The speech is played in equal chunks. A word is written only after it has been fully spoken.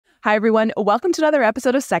Hi, everyone. Welcome to another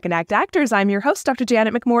episode of Second Act Actors. I'm your host, Dr.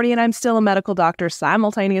 Janet McMorty, and I'm still a medical doctor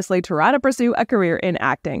simultaneously trying to pursue a career in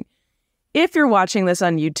acting. If you're watching this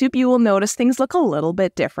on YouTube, you will notice things look a little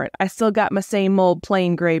bit different. I still got my same old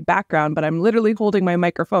plain gray background, but I'm literally holding my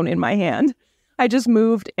microphone in my hand. I just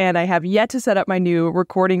moved, and I have yet to set up my new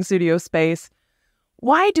recording studio space.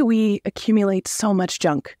 Why do we accumulate so much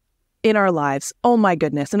junk in our lives? Oh my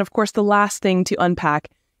goodness. And of course, the last thing to unpack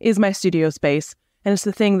is my studio space. And it's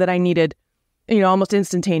the thing that I needed, almost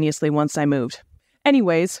instantaneously once I moved.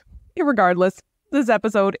 Anyways, irregardless, this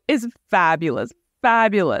episode is fabulous.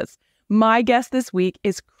 Fabulous. My guest this week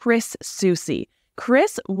is Chris Soucy.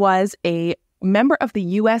 Chris was a member of the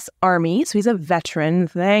U.S. Army, so he's a veteran.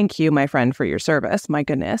 Thank you, my friend, for your service. My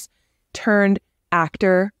goodness. Turned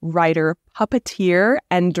actor, writer, puppeteer,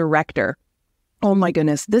 and director. Oh my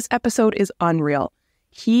goodness, this episode is unreal.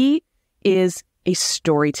 He is a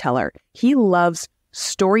storyteller. He loves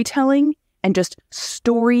storytelling and just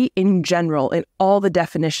story in general in all the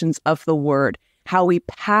definitions of the word. How we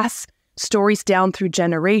pass stories down through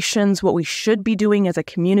generations, what we should be doing as a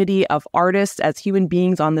community of artists, as human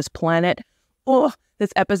beings on this planet. Oh,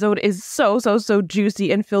 this episode is so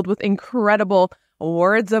juicy and filled with incredible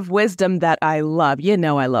words of wisdom that I love. You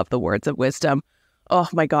know I love the words of wisdom. Oh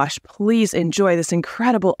my gosh, please enjoy this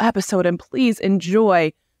incredible episode and please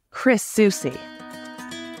enjoy Chris Soucy.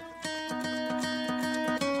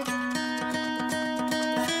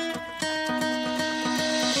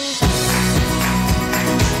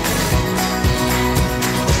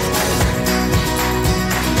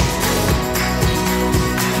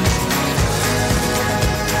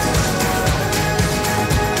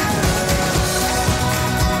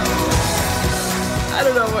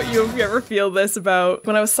 You ever feel this about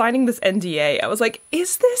when I was signing this NDA, I was like,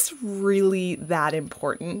 is this really that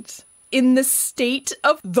important? In the state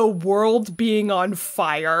of the world being on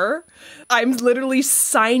fire, I'm literally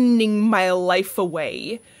signing my life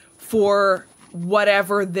away for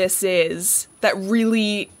whatever this is that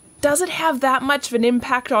really doesn't have that much of an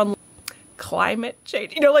impact on climate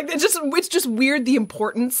change. It's just weird, the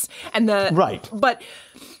importance and the... Right. But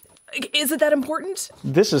is it that important?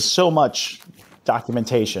 This is so much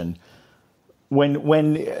documentation.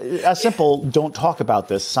 When a simple "don't talk about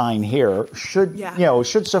this" sign here should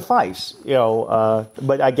suffice.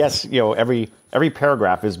 But I guess every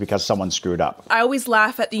paragraph is because someone screwed up. I always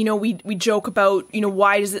laugh at we joke about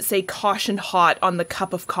why does it say "caution hot" on the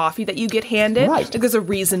cup of coffee that you get handed? Right. There's a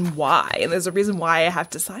reason why, and there's a reason why I have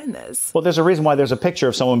to sign this. Well, there's a reason why there's a picture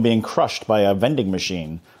of someone being crushed by a vending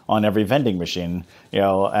machine on every vending machine.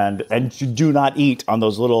 And you do not eat on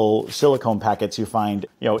those little silicone packets you find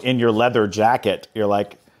in your leather jacket. You're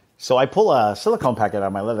like. So I pull a silicone packet out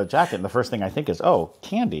of my leather jacket, and the first thing I think is, oh,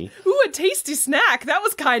 candy. Ooh, a tasty snack. That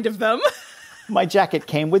was kind of them. My jacket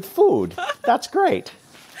came with food. That's great.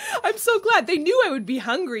 I'm so glad. They knew I would be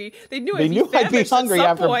hungry. They knew I'd be hungry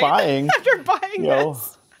after buying. After buying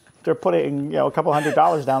this. They're putting a couple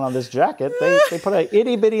 $100s down on this jacket. They put a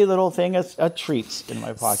itty bitty little thing of treats in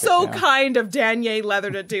my pocket. So kind of Danier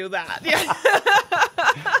Leather to do that.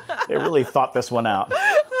 They really thought this one out.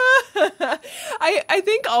 I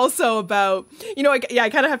think also about I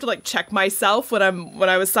kind of have to check myself when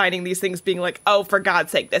I was signing these things, being like, oh, for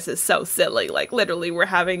God's sake, this is so silly. Literally, we're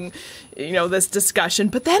having this discussion,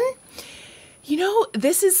 but then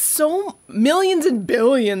this is so millions and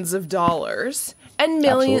billions of dollars and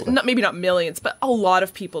millions, maybe not millions, but a lot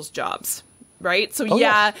of people's jobs. Right? So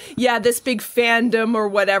this big fandom or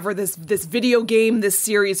whatever, this video game, this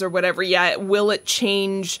series or whatever, will it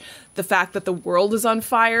change the fact that the world is on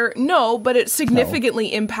fire? No, but it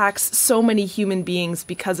significantly impacts so many human beings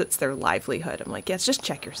because it's their livelihood. I'm like, yes, just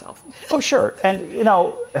check yourself. Oh, sure. And,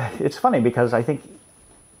 it's funny because I think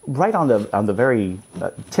right on the very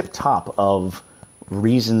tip top of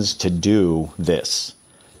reasons to do this,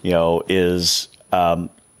 is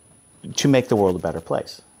to make the world a better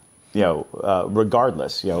place.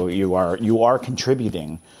 Regardless, you are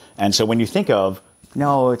contributing. And so when you think of,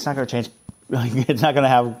 no, it's not going to change, it's not going to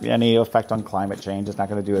have any effect on climate change, it's not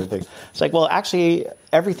going to do anything. It's like, well, actually,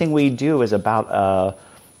 everything we do is about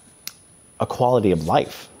a quality of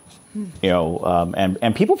life,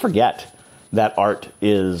 and people forget that art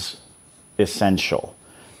is essential.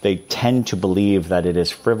 They tend to believe that it is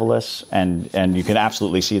frivolous, and you can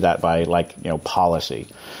absolutely see that by policy.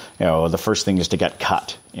 The first thing is to get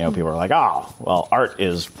cut. People are like, oh, well, art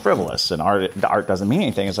is frivolous and art doesn't mean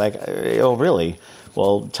anything. It's like, oh, really?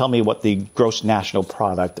 Well, tell me what the gross national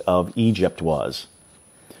product of Egypt was.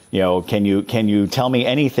 Can you tell me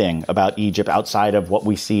anything about Egypt outside of what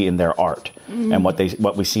we see in their art and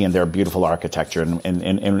what we see in their beautiful architecture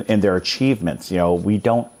and their achievements? We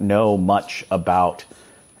don't know much about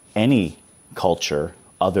any culture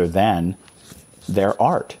other than their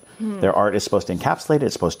art. Their art is supposed to encapsulate it.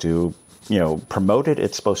 It's supposed to, promote it.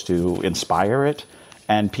 It's supposed to inspire it.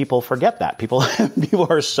 And people forget that. People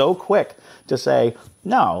are so quick to say,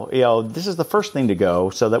 no, this is the first thing to go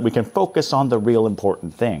so that we can focus on the real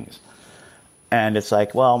important things. And it's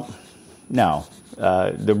like, well, no.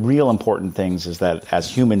 The real important things is that as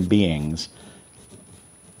human beings,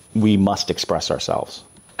 we must express ourselves.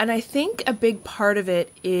 And I think a big part of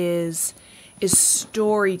it is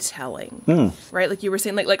storytelling, right? Like you were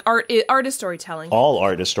saying, like art is storytelling. All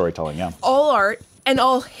art is storytelling, yeah. All art and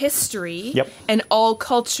all history and all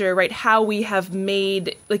culture, right? How we have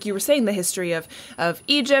made, like you were saying, the history of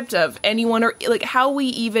Egypt, of anyone, or like how we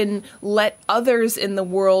even let others in the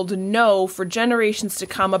world know for generations to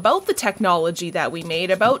come about the technology that we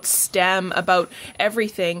made, about STEM, about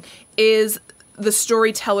everything, is the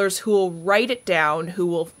storytellers who will write it down, who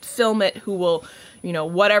will film it, who will,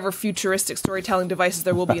 whatever futuristic storytelling devices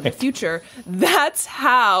there will be in the future. That's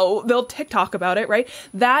how they'll TikTok about it, right?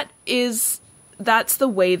 That's the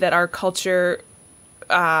way that our culture,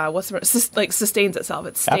 sustains itself.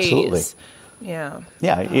 It stays. Absolutely. Yeah.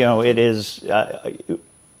 Yeah. It is.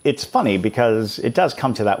 It's funny because it does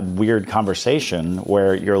come to that weird conversation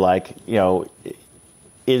where you're like,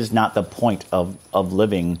 is not the point of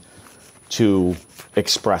living to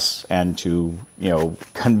express and to,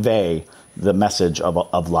 convey the message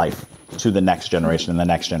of life to the next generation and the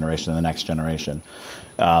next generation and the next generation,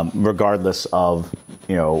 regardless of,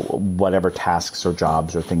 whatever tasks or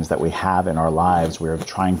jobs or things that we have in our lives. We're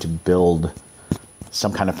trying to build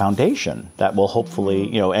some kind of foundation that will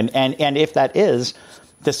hopefully, and if that is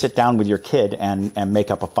to sit down with your kid and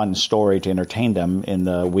make up a fun story to entertain them in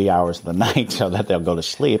the wee hours of the night so that they'll go to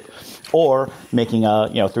sleep, or making a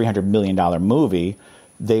 $300 million movie,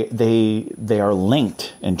 they are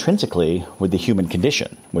linked intrinsically with the human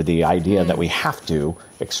condition, with the idea that we have to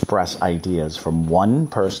express ideas from one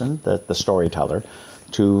person, the storyteller,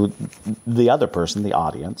 to the other person, the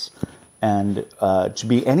audience. And to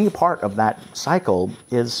be any part of that cycle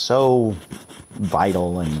is so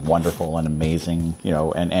vital and wonderful and amazing,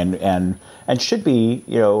 and should be,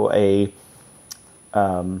 a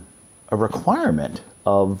requirement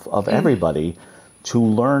of everybody to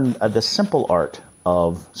learn the simple art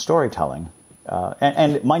of storytelling.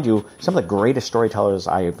 And mind you, some of the greatest storytellers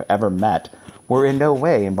I've ever met were in no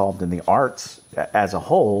way involved in the arts as a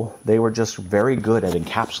whole. They were just very good at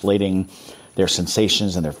encapsulating their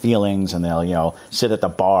sensations and their feelings, and they'll, sit at the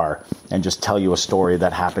bar and just tell you a story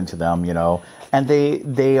that happened to them, and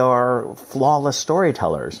they are flawless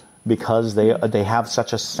storytellers because they have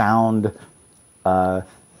such a sound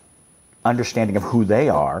understanding of who they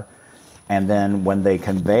are. And then when they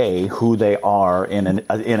convey who they are in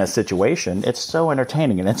a situation, it's so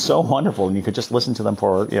entertaining and it's so wonderful, and you could just listen to them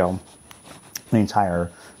for the entire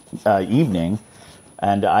evening.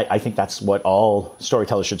 And I think that's what all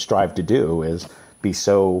storytellers should strive to do, is be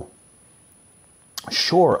so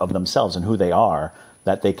sure of themselves and who they are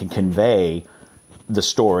that they can convey the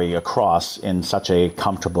story across in such a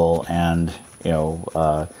comfortable and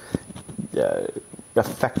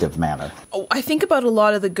effective manner. Oh, I think about a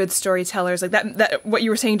lot of the good storytellers, like that what you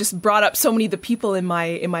were saying just brought up so many of the people in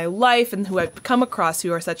my life and who I've come across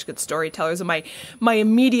who are such good storytellers. And my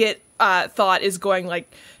immediate thought is going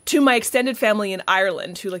like to my extended family in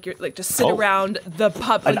Ireland, who just sit around the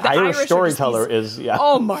pub. An like, the Irish storyteller is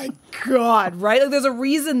oh my God, right? Like there's a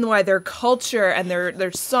reason why their culture and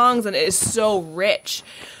their songs and it is so rich.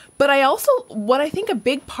 But what I think a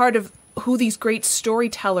big part of who these great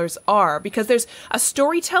storytellers are, because there's a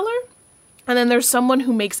storyteller and then there's someone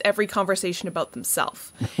who makes every conversation about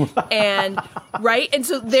themselves. And right? And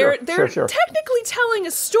so they're technically telling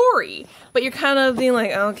a story, but you're kind of being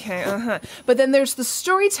like, okay, But then there's the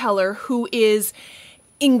storyteller who is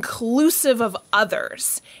inclusive of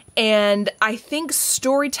others. And I think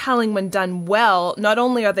storytelling, when done well, not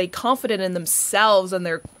only are they confident in themselves and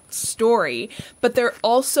their story, but they're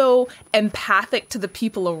also empathic to the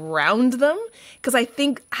people around them. Because I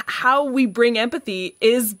think how we bring empathy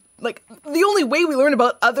is like the only way we learn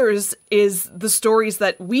about others is the stories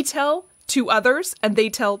that we tell to others and they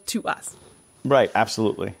tell to us. Right,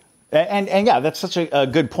 absolutely. And yeah, that's such a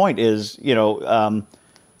good point is, the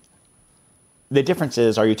difference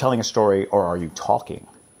is, are you telling a story or are you talking?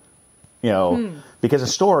 Because a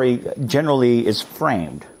story generally is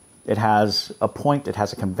framed. It has a point, it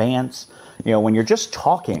has a conveyance. When you're just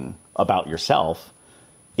talking about yourself,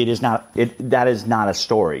 that is not a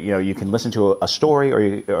story. You know, you can listen to a story,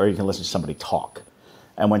 or you can listen to somebody talk.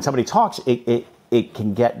 And when somebody talks, it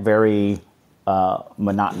can get very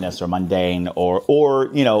monotonous or mundane, or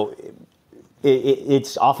you know,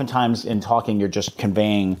 it's oftentimes in talking you're just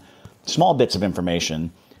conveying small bits of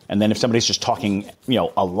information, and then if somebody's just talking, you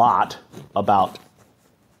know, a lot about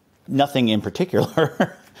nothing in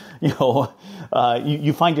particular, you know,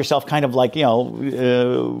 you find yourself kind of like, you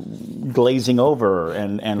know, glazing over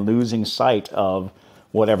and losing sight of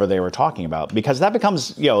whatever they were talking about, because that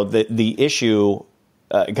becomes, you know, the issue,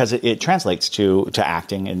 because it translates to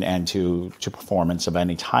acting and to performance of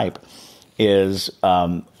any type, is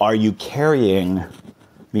are you carrying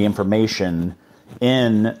the information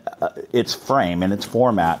in its frame, in its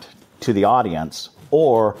format, to the audience,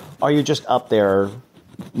 or are you just up there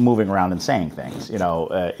moving around and saying things? You know,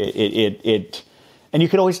 and you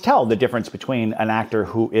could always tell the difference between an actor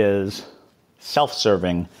who is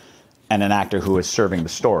self-serving and an actor who is serving the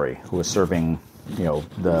story, who is serving, you know,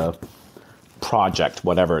 the project,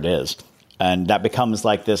 whatever it is. And that becomes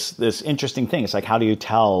like this interesting thing. It's like, how do you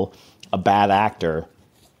tell a bad actor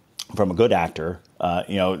from a good actor?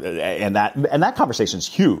 You know, and that conversation is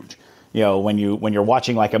huge. You know, when you're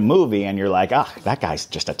watching like a movie and you're like, that guy's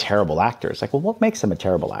just a terrible actor. It's like, well, what makes him a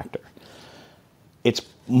terrible actor? It's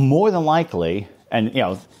more than likely, and you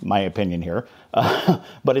know, my opinion here,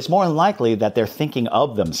 but it's more than likely that they're thinking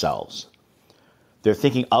of themselves. They're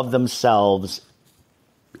thinking of themselves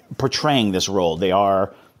portraying this role. They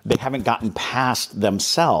haven't gotten past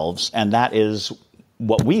themselves, and that is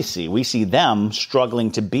what we see. We see them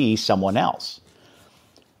struggling to be someone else.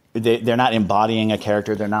 They're not embodying a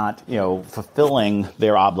character. They're not, you know, fulfilling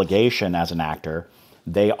their obligation as an actor.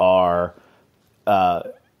 They are. I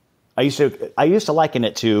used to liken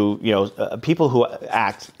it to, you know, people who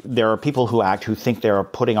act. There are people who act who think they're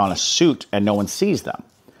putting on a suit and no one sees them.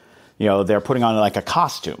 You know, they're putting on like a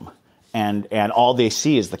costume, and all they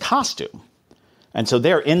see is the costume, and so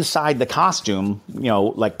they're inside the costume, you know,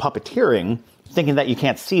 like puppeteering, thinking that you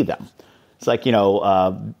can't see them. It's like, you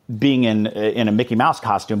know, being in a Mickey Mouse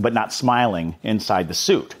costume, but not smiling inside the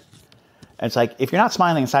suit. And it's like, if you're not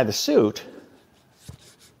smiling inside the suit,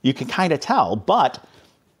 you can kind of tell, but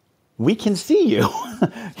we can see you.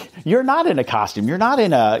 You're not in a costume. You're not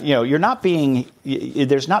in a, you know, you're not being,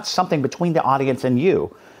 there's not something between the audience and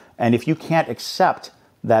you. And if you can't accept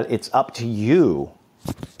that it's up to you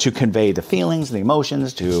to convey the feelings, the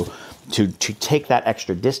emotions, to take that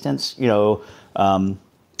extra distance, you know,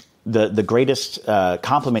 the greatest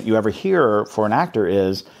compliment you ever hear for an actor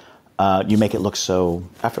is, you make it look so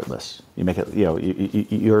effortless. You make it, you know,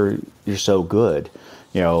 you're so good,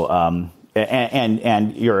 you know,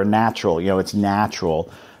 and you're a natural. You know, it's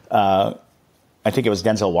natural. I think it was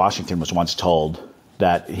Denzel Washington was once told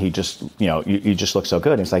that he just, you know, you just look so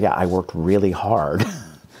good. And it's like, yeah, I worked really hard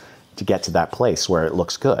to get to that place where it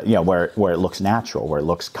looks good. You know, where it looks natural, where it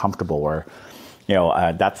looks comfortable, where. You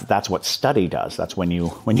know, that's what study does. That's when you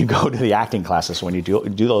go to the acting classes, when you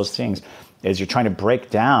do those things, is you're trying to break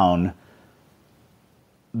down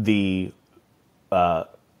the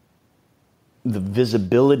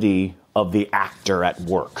visibility of the actor at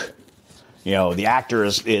work. You know, the actor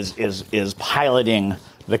is piloting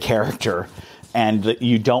the character, and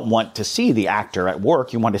you don't want to see the actor at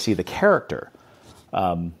work. You want to see the character.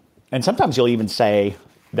 And sometimes you'll even say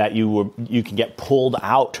that you can get pulled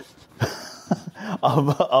out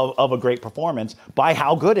of a great performance by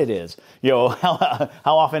how good it is. You know, how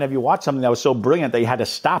often have you watched something that was so brilliant that you had to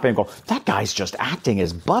stop and go, that guy's just acting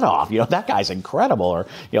his butt off. You know, that guy's incredible. Or,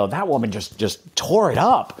 you know, that woman just tore it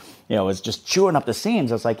up. You know, is just chewing up the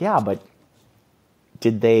scenes. It's like, yeah, but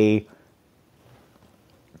did they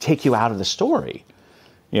take you out of the story?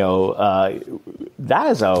 You know, that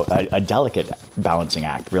is a delicate balancing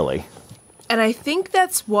act, really. And I think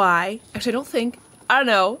that's why, actually I don't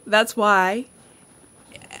know, that's why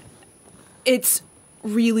it's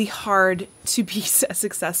really hard to be a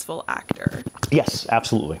successful actor. Yes,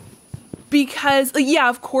 absolutely. Because, yeah,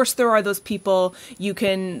 of course there are those people you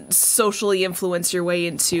can socially influence your way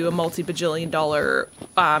into a multi-bajillion-dollar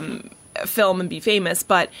film and be famous,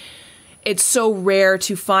 but it's so rare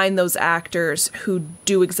to find those actors who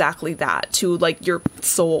do exactly that, to, like, your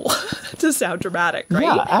soul, to sound dramatic, right?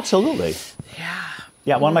 Yeah, absolutely. Yeah.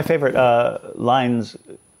 Yeah, one of my favorite lines...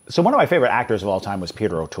 So one of my favorite actors of all time was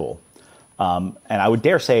Peter O'Toole. And I would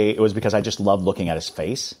dare say it was because I just loved looking at his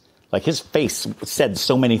face. Like, his face said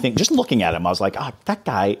so many things. Just looking at him, I was like, that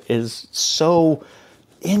guy is so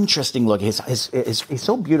interesting looking. He's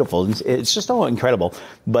so beautiful. It's just so incredible.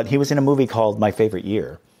 But he was in a movie called My Favorite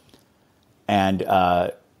Year. And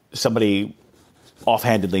somebody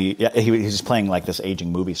offhandedly, he was playing like this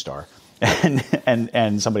aging movie star.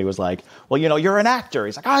 And somebody was like, well, you're an actor.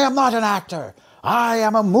 He's like, I am not an actor. I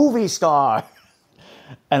am a movie star.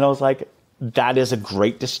 And I was like, that is a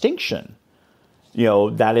great distinction.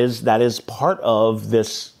 That is part of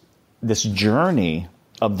this journey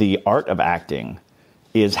of the art of acting,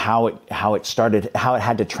 is how it started, how it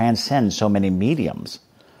had to transcend so many mediums.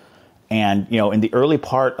 And, in the early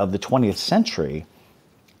part of the 20th century,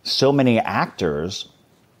 so many actors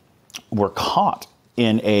were caught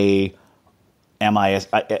in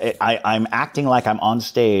I'm acting like I'm on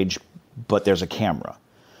stage, but there's a camera.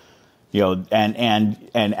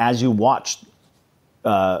 And as you watched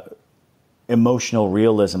emotional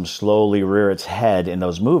realism slowly rear its head in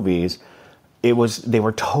those movies, they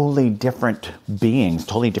were totally different beings,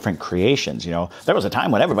 totally different creations. There was a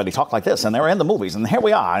time when everybody talked like this, and they were in the movies, and here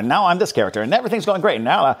we are, and now I'm this character, and everything's going great. And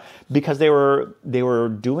now, because they were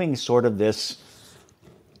doing sort of this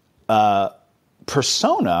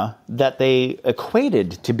persona that they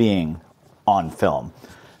equated to being on film.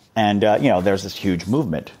 And, there's this huge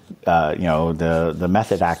movement, the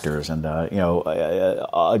method actors and,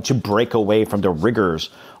 to break away from the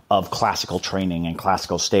rigors of classical training and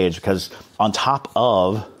classical stage, because on top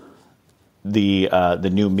of the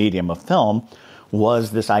new medium of film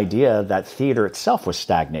was this idea that theater itself was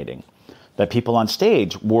stagnating, that people on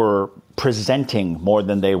stage were presenting more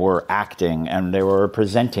than they were acting, and they were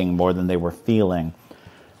presenting more than they were feeling.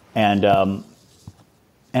 And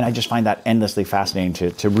I just find that endlessly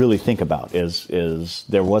fascinating to really think about, is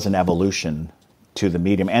there was an evolution to the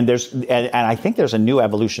medium. And I think there's a new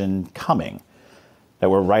evolution coming, that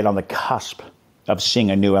we're right on the cusp of seeing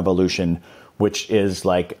a new evolution, which is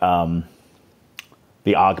like the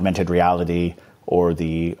augmented reality or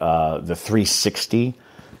the 360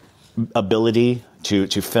 ability to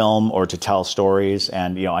film or to tell stories.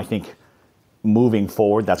 And, I think moving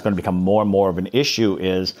forward, that's going to become more and more of an issue,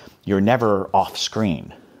 is you're never off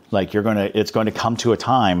screen. Like it's going to come to a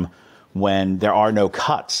time when there are no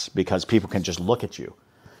cuts, because people can just look at you.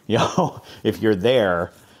 If you're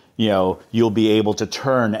there, you'll be able to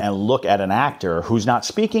turn and look at an actor who's not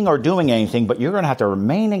speaking or doing anything, but you're going to have to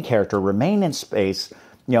remain in character, remain in space,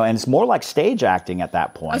 and it's more like stage acting at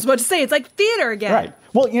that point. I was about to say, it's like theater again. Right.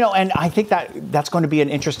 Well, and I think that's going to be an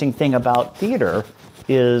interesting thing about theater,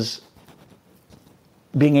 is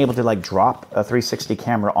being able to drop a 360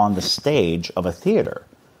 camera on the stage of a theater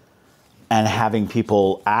and having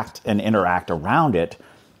people act and interact around it.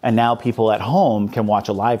 And now people at home can watch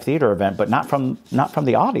a live theater event, but not from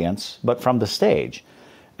the audience, but from the stage.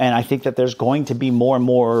 And I think that there's going to be more and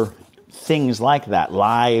more things like that,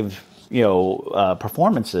 live,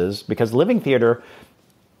 performances, because living theater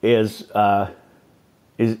is a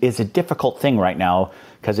difficult thing right now,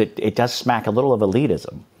 because it does smack a little of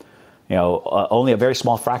elitism. Only a very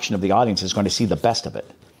small fraction of the audience is going to see the best of it.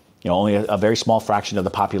 Only a very small fraction of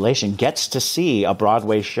the population gets to see a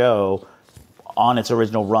Broadway show on its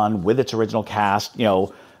original run with its original cast,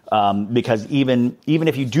 because even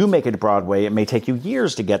if you do make it to Broadway, it may take you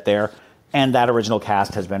years to get there, and that original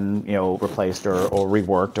cast has been, replaced or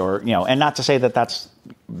reworked, or, and not to say that that's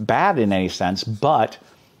bad in any sense, but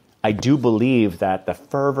I do believe that the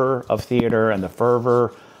fervor of theater and the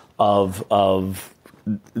fervor of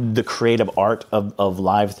the creative art of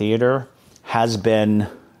live theater has been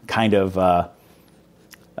kind of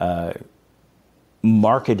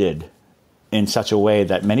marketed in such a way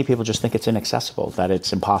that many people just think it's inaccessible, that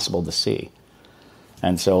it's impossible to see.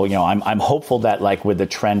 And so, I'm hopeful that, with the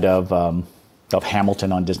trend of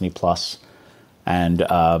Hamilton on Disney Plus, and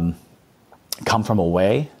Come From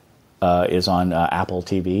Away is on Apple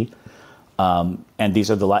TV, and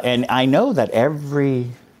these are and I know that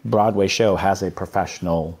every Broadway show has a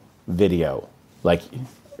professional video.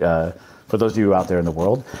 For those of you out there in the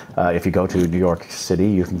world, if you go to New York City,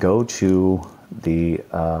 you can go to the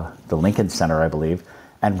Lincoln Center, I believe,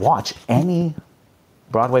 and watch any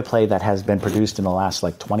Broadway play that has been produced in the last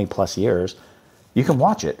 20 plus years. You can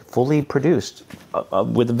watch it fully produced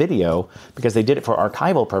with a video, because they did it for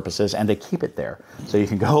archival purposes, and they keep it there. So you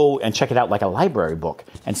can go and check it out like a library book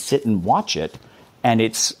and sit and watch it. And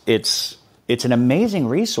it's an amazing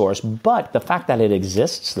resource, but the fact that it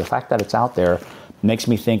exists, the fact that it's out there, makes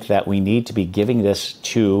me think that we need to be giving this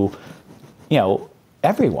to,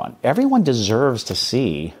 everyone. Everyone deserves to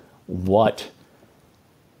see what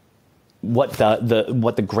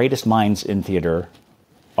the greatest minds in theater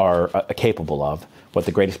are capable of, what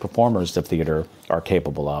the greatest performers of theater are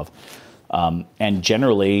capable of. And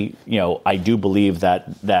generally, I do believe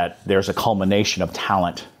that there's a culmination of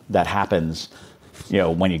talent that happens,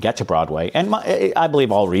 when you get to Broadway. And I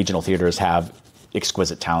believe all regional theaters have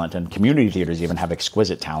exquisite talent, and community theaters even have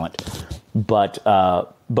exquisite talent. But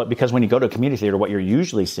because when you go to a community theater, what you're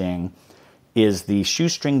usually seeing is the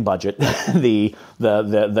shoestring budget, the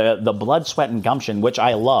blood, sweat, and gumption, which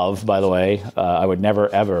I love, by the way. I would never,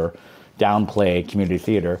 ever downplay community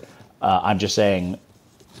theater. I'm just saying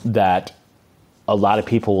that a lot of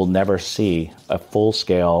people will never see a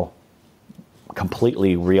full-scale,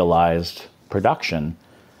 completely realized production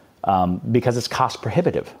because it's cost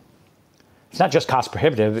prohibitive. It's not just cost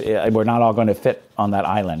prohibitive. We're not all going to fit on that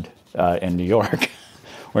island in New York.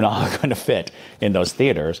 We're not all going to fit in those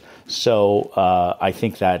theaters. So I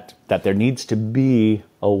think that there needs to be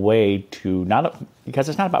a way to because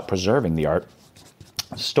it's not about preserving the art.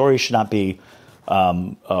 Stories should not be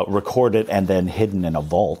recorded and then hidden in a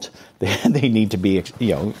vault. They need to be,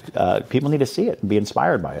 people need to see it and be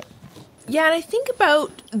inspired by it. Yeah, and I think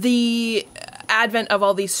about the advent of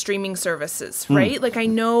all these streaming services, right? Like I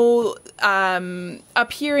know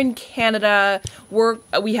up here in Canada,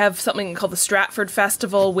 we have something called the Stratford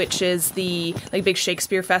Festival, which is the big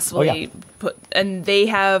Shakespeare festival. Oh, yeah. And they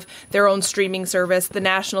have their own streaming service. The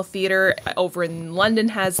National Theatre over in London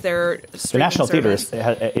has their streaming service. The National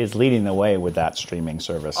Theatre is leading the way with that streaming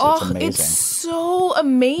service. It's amazing. It's so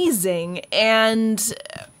amazing. And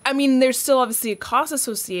I mean, there's still obviously a cost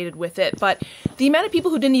associated with it, but the amount of people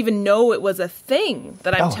who didn't even know it was a thing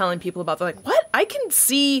that I'm telling people about, they're like, what? I can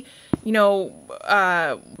see,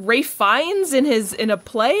 Ralph Fiennes in a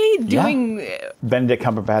play doing Benedict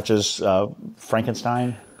Cumberbatch's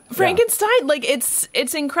Frankenstein. Frankenstein, like it's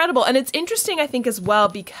incredible. And it's interesting, I think, as well,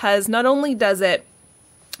 because not only does it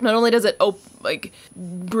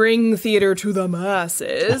bring theater to the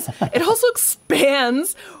masses, it also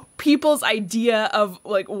expands people's idea of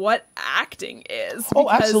like what acting is. Oh,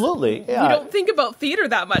 absolutely. Yeah. You don't think about theater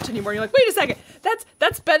that much anymore. You're like, wait a second,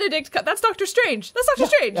 that's Benedict, that's Doctor Strange. That's Doctor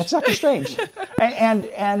Strange. That's Doctor Strange.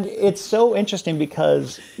 and it's so interesting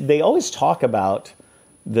because they always talk about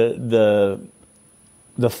the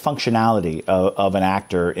functionality of an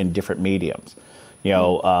actor in different mediums.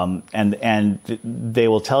 And they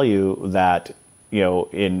will tell you that,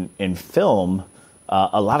 in film,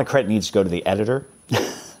 a lot of credit needs to go to the editor.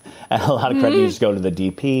 And a lot of credit needs to go to the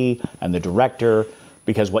DP and the director,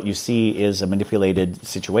 because what you see is a manipulated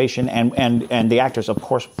situation. And the actor's, of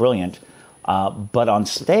course, brilliant. But on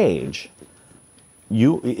stage,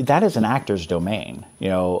 that is an actor's domain.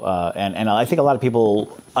 And I think a lot of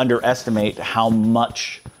people underestimate how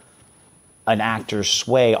much an actor's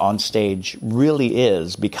sway on stage really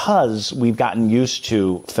is, because we've gotten used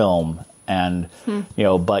to film and,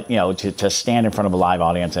 to stand in front of a live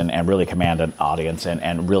audience and really command an audience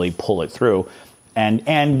and really pull it through.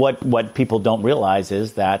 And what people don't realize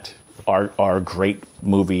is that our great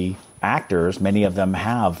movie actors, many of them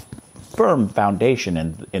have firm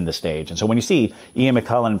foundation in the stage. And so when you see Ian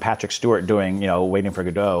McKellen and Patrick Stewart doing, Waiting for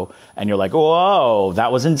Godot, and you're like, whoa,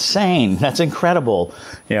 that was insane. That's incredible.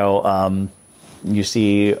 You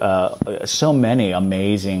see so many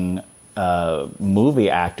amazing movie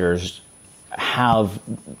actors have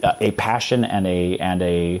a passion and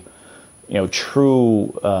a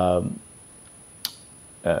true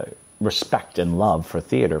respect and love for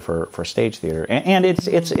theater, for stage theater, and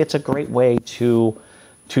it's a great way to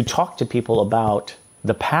talk to people about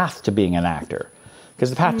the path to being an actor, because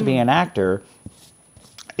the path to being an actor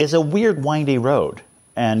is a weird, windy road,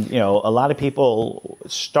 and a lot of people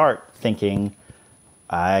start thinking,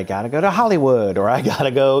 I got to go to Hollywood, or I got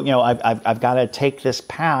to go, I've got to take this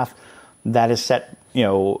path that is set,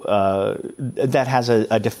 that has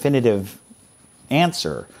a definitive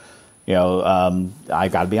answer.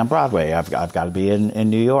 I've got to be on Broadway. I've got to be in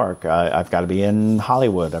New York. I've got to be in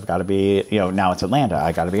Hollywood. I've got to be, now it's Atlanta.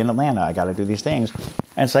 I got to be in Atlanta. I got to do these things.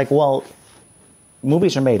 And it's like, well,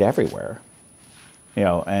 movies are made everywhere.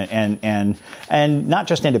 And not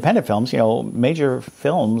just independent films, major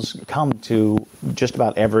films come to just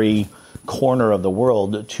about every corner of the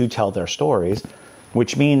world to tell their stories,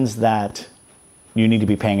 which means that you need to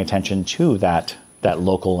be paying attention to that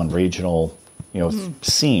local and regional,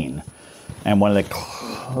 scene. And one of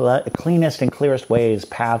the cleanest and clearest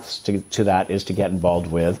paths to that is to get involved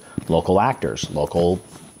with local actors, local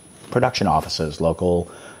production offices, local,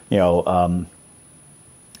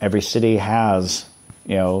 every city has,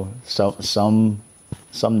 some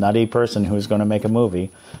nutty person who's going to make a movie,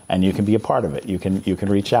 and you can be a part of it. You can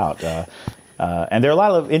reach out. And there are a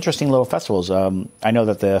lot of interesting little festivals. I know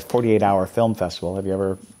that the 48-Hour Film Festival, have you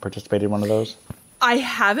ever participated in one of those? I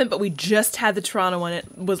haven't, but we just had the Toronto one. It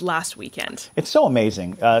was last weekend. It's so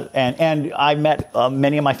amazing. And I met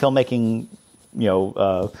many of my filmmaking,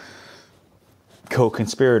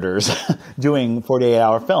 co-conspirators doing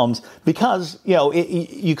 48-hour films, because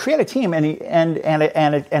you create a team and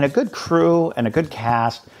a good crew and a good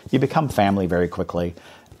cast. You become family very quickly,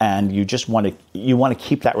 and you just want to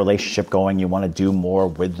keep that relationship going. You want to do more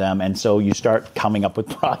with them, and so you start coming up with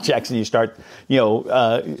projects, and you start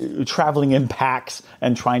traveling in packs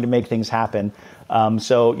and trying to make things happen.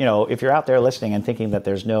 So if you're out there listening and thinking that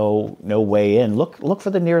there's no way in, look for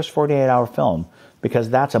the nearest 48-hour film,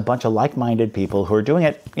 because that's a bunch of like-minded people who are doing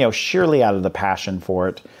it, sheerly out of the passion for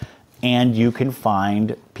it. And you can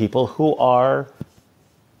find people who are,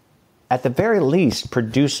 at the very least,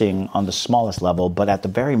 producing on the smallest level, but at the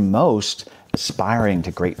very most, aspiring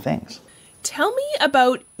to great things. Tell me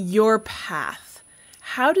about your path.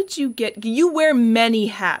 How did you wear many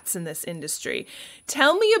hats in this industry.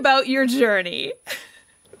 Tell me about your journey.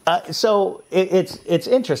 So it's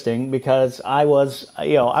interesting, because I was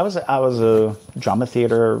a drama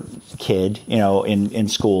theater kid, in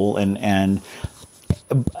school,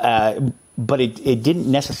 but it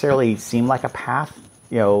didn't necessarily seem like a path.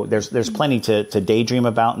 There's plenty to daydream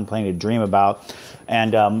about and plenty to dream about,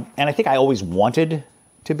 and I think I always wanted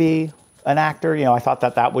to be an actor. I thought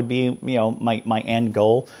that would be my end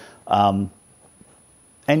goal.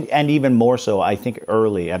 And even more so, I think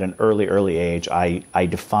at an early age, I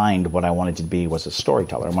defined what I wanted to be was a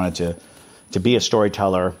storyteller. I wanted to be a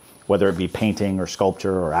storyteller, whether it be painting or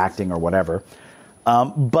sculpture or acting or whatever.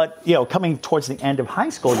 But coming towards the end of high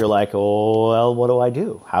school, you're like, oh, well, what do I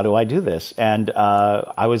do? How do I do this? And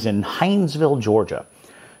I was in Hinesville, Georgia,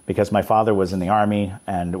 because my father was in the Army,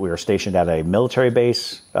 and we were stationed at a military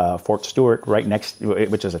base, Fort Stewart,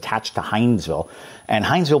 which is attached to Hinesville. And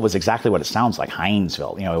Hinesville was exactly what it sounds like,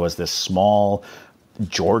 Hinesville. It was this small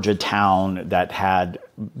Georgia town that had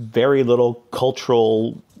very little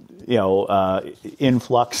cultural,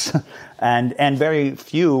 influx, and very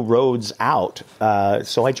few roads out.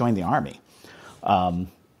 So I joined the Army.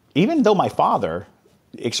 Even though my father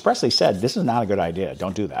expressly said, this is not a good idea.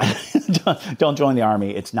 Don't do that. Don't join the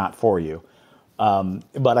Army. It's not for you.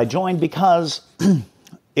 But I joined because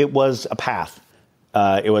it was a path.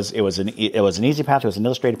 It was an easy path. It was an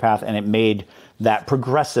illustrated path, and it made that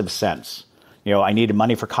progressive sense. I needed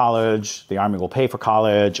money for college. The Army will pay for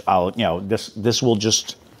college. This will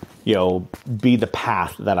just, be the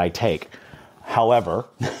path that I take. However,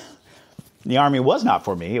 the Army was not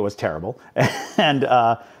for me. It was terrible. And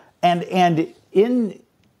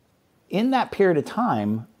in that period of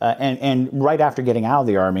time, and right after getting out of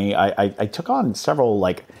the Army, I took on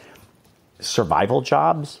several survival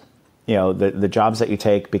jobs. The jobs that you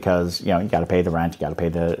take because you got to pay the rent, you got to pay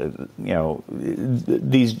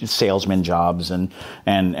these salesman jobs, and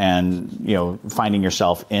finding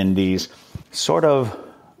yourself in these sort of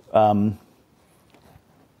I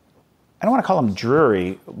don't want to call them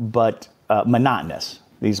dreary, but monotonous.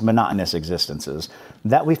 These monotonous existences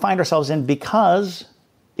that we find ourselves in because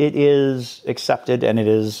it is accepted and it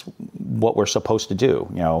is what we're supposed to do.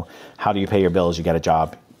 How do you pay your bills? You get a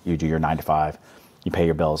job, you do your 9 to 5, you pay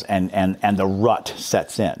your bills, and the rut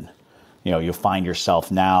sets in. You find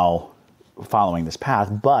yourself now following this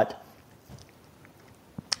path, but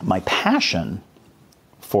my passion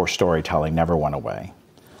for storytelling never went away.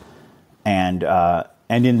 And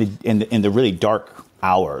in the really dark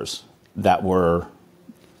hours that were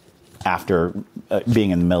after being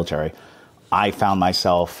in the military, I found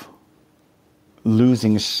myself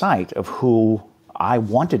losing sight of who I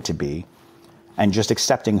wanted to be and just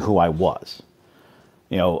accepting who I was.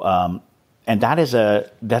 And that is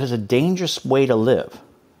a dangerous way to live,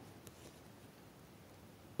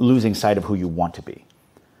 losing sight of who you want to be.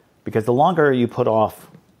 Because the longer you put off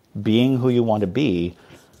being who you want to be,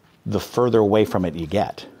 the further away from it you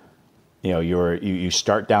get. You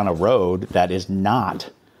start down a road that is not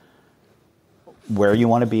where you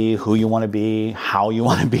want to be, who you want to be, how you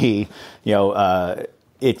want to be.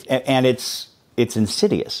 It's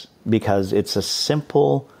insidious because it's a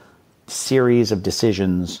simple series of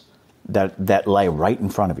decisions that lay right in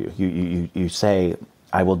front of you. You say,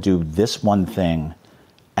 I will do this one thing,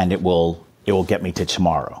 and it will get me to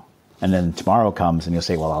tomorrow. And then tomorrow comes, and you'll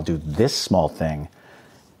say, well, I'll do this small thing,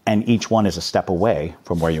 and each one is a step away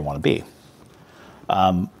from where you want to be.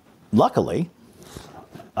 Luckily,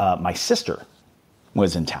 my sister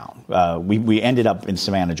was in town. We ended up in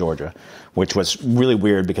Savannah, Georgia, which was really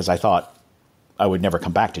weird because I thought I would never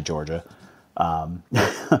come back to Georgia.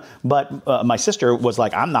 But my sister was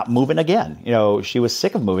like, I'm not moving again. She was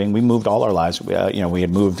sick of moving. We moved all our lives. We had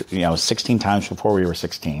moved, 16 times before we were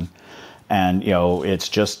 16. And, it's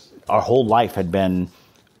just our whole life had been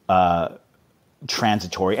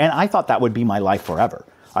transitory. And I thought that would be my life forever.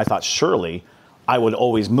 I thought surely I would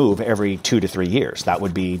always move every 2 to 3 years. That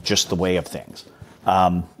would be just the way of things.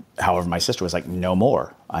 However, my sister was like, no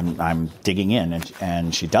more. I'm digging in,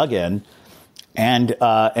 and she dug in,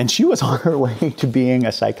 and she was on her way to being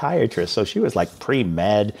a psychiatrist. So she was like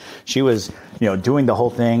pre-med. She was, doing the whole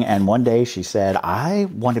thing. And one day she said, I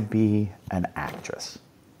want to be an actress.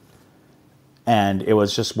 And it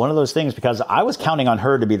was just one of those things, because I was counting on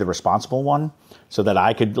her to be the responsible one so that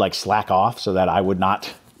I could like slack off, so that I would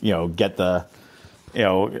not, get the,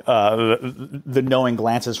 the knowing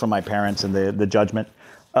glances from my parents and the judgment.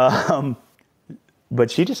 But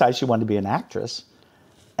she decided she wanted to be an actress.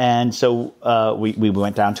 And so we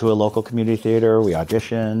went down to a local community theater, we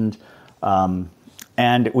auditioned,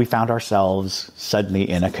 and we found ourselves suddenly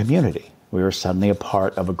in a community. We were suddenly a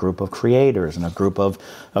part of a group of creators and a group of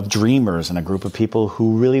dreamers and a group of people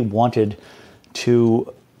who really wanted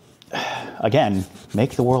to, again,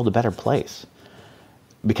 make the world a better place.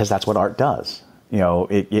 Because that's what art does.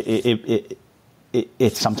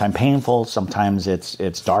 It's sometimes painful, sometimes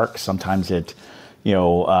it's dark, sometimes it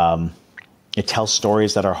tells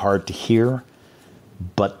stories that are hard to hear.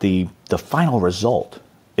 But the final result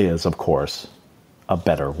is, of course, a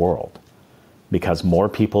better world. Because more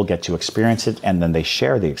people get to experience it, and then they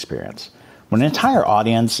share the experience. When an entire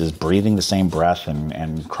audience is breathing the same breath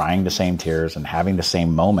and crying the same tears and having the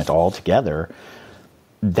same moment all together,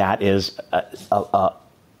 that is a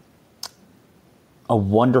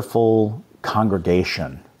wonderful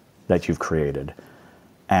congregation that you've created.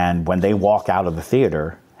 And when they walk out of the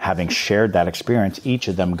theater, having shared that experience, each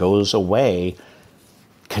of them goes away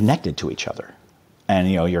connected to each other. And,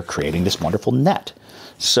 you're creating this wonderful net.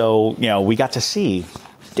 So, we got to see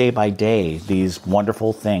day by day these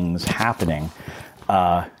wonderful things happening.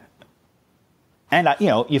 And,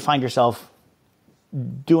 you find yourself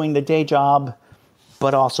doing the day job,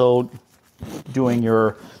 but also doing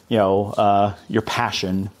your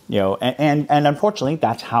passion, and unfortunately,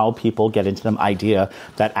 that's how people get into the idea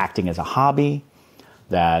that acting is a hobby,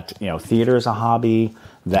 that, theater is a hobby,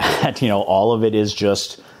 that, all of it is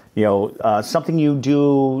just, something you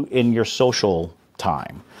do in your social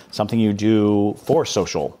time, something you do for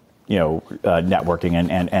social, networking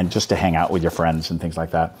and just to hang out with your friends and things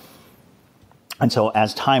like that. And so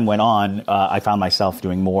as time went on, I found myself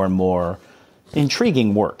doing more and more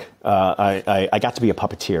intriguing work. I got to be a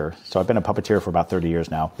puppeteer. So I've been a puppeteer for about 30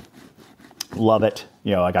 years now. Love it.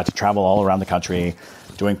 I got to travel all around the country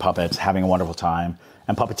doing puppets, having a wonderful time.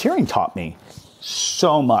 And puppeteering taught me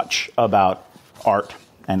so much about art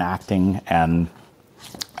and acting and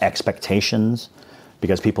expectations,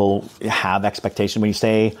 because people have expectations. When you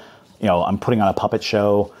say, I'm putting on a puppet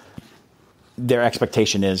show, their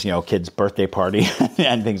expectation is, kids' birthday party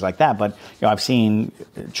and things like that. But, I've seen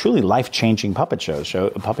truly life-changing puppet shows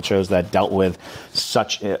that dealt with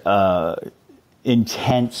such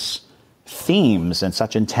intense themes and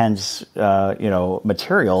such intense,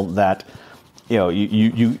 material that,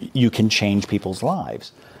 you can change people's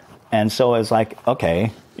lives. And so it's like,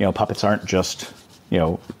 okay, puppets aren't just,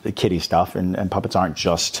 the kiddie stuff, and puppets aren't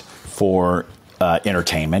just for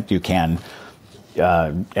entertainment. You can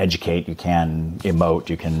educate, you can emote,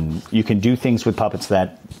 you can do things with puppets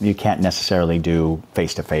that you can't necessarily do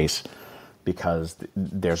face to face, because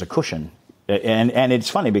there's a cushion. And it's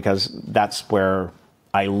funny, because that's where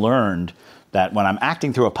I learned that when I'm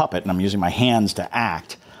acting through a puppet and I'm using my hands to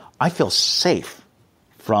act, I feel safe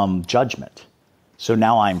from judgment. So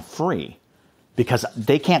now I'm free, because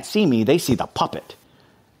they can't see me, they see the puppet.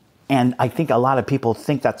 And I think a lot of people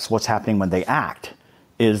think that's what's happening when they act,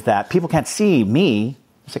 is that people can't see me.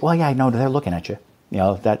 It's like, well, yeah, I know, they're looking at you.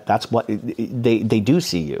 That's what they do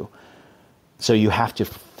see you. So you have to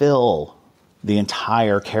fill the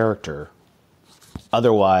entire character.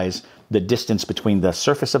 Otherwise, the distance between the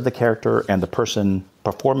surface of the character and the person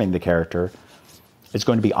performing the character is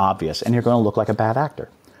going to be obvious, and you're going to look like a bad actor.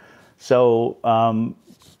 So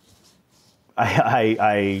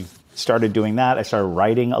I started doing that. I started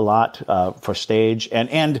writing a lot for stage.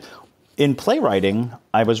 And in playwriting,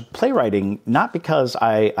 I was playwriting not because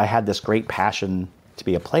I had this great passion to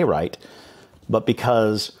be a playwright, but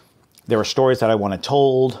because there were stories that I wanted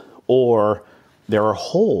told, or there were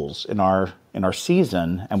holes in our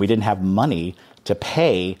season, and we didn't have money to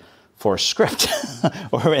pay for a script.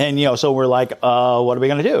 So we're like, what are we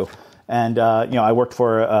going to do? And, I worked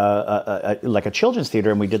for a children's theater,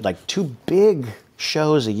 and we did like 2 big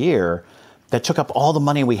shows a year that took up all the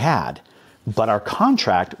money we had. But our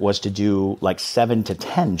contract was to do like 7 to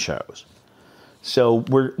 10 shows. So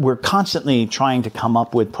we're constantly trying to come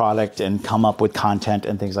up with product and come up with content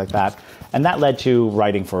and things like that. And that led to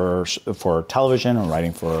writing for television and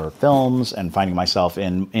writing for films and finding myself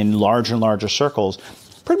in larger and larger circles,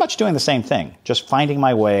 pretty much doing the same thing, just finding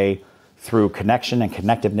my way through connection and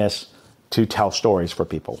connectiveness to tell stories for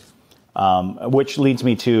people. Which leads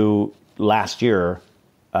me to last year,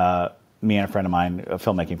 me and a friend of mine, a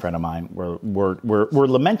filmmaking friend of mine, we're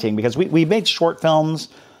lamenting because we made short films.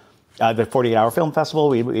 The 48-hour film festival,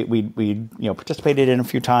 we participated in a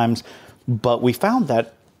few times, but we found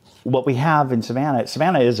that what we have in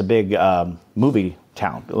Savannah is a big movie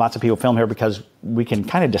town. Lots of people film here because we can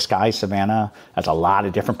kind of disguise Savannah as a lot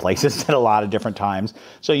of different places at a lot of different times.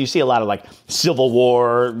 So you see a lot of like Civil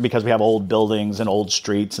War because we have old buildings and old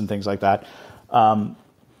streets and things like that.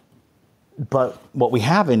 But what we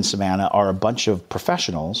have in Savannah are a bunch of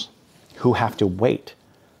professionals who have to wait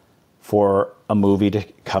for a movie to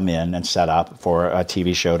come in and set up, for a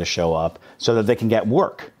TV show to show up, so that they can get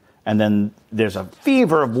work. And then there's a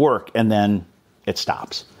fever of work, and then it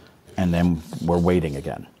stops. And then we're waiting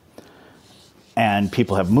again. And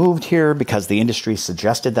people have moved here because the industry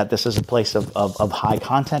suggested that this is a place of high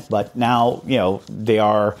content, but now, they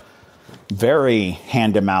are very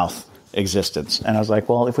hand-to-mouth existence. And I was like,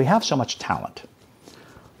 well, if we have so much talent,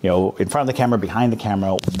 in front of the camera, behind the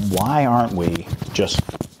camera, why aren't we just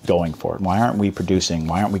going for it? Why aren't we producing?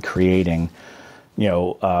 Why aren't we creating,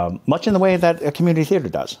 much in the way that a community theater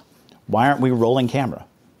does? Why aren't we rolling camera?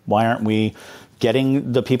 Why aren't we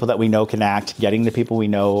getting the people that we know can act, getting the people we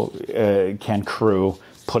know can crew,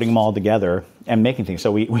 putting them all together and making things?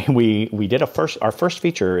 So we did our first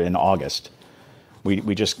feature in August.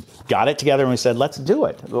 We just got it together and we said, let's do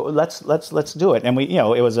it. Let's do it. And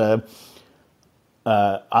it was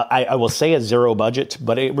I will say a zero budget,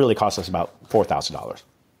 but it really cost us about $4,000,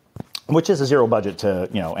 which is a zero budget to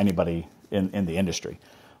anybody in the industry.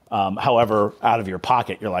 However, out of your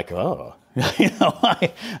pocket, you're like, oh,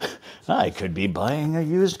 I could be buying a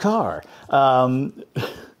used car.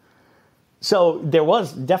 So there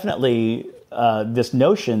was definitely this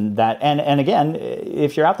notion that, and again,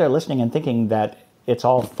 if you're out there listening and thinking that it's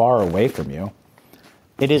all far away from you,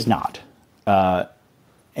 it is not.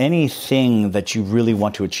 Anything that you really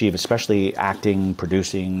want to achieve, especially acting,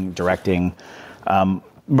 producing, directing,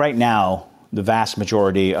 right now, the vast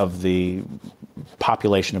majority of the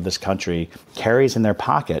population of this country carries in their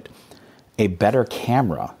pocket a better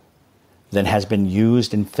camera than has been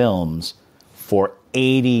used in films for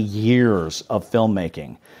 80 years of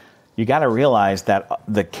filmmaking. You got to realize that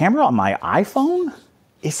the camera on my iPhone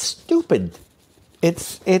is stupid.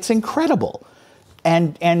 It's incredible.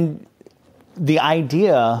 And the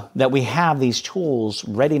idea that we have these tools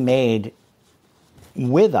ready-made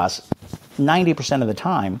with us 90% of the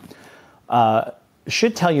time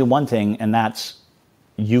should tell you one thing, and that's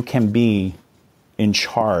you can be in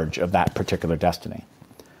charge of that particular destiny.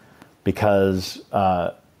 Because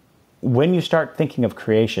when you start thinking of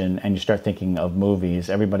creation and you start thinking of movies,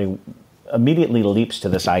 everybody immediately leaps to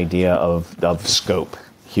this idea of scope,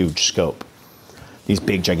 huge scope, these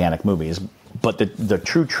big, gigantic movies. But the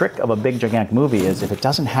true trick of a big, gigantic movie is if it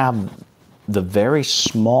doesn't have the very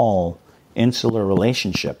small, insular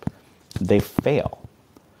relationship, they fail.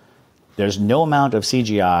 There's no amount of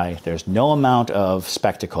CGI, there's no amount of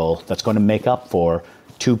spectacle that's going to make up for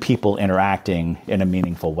two people interacting in a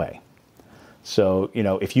meaningful way. So,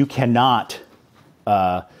 if you cannot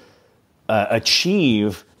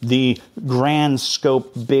achieve the grand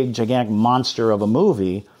scope, big, gigantic monster of a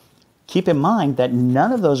movie, keep in mind that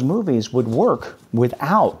none of those movies would work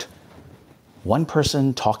without one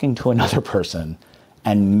person talking to another person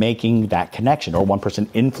and making that connection, or one person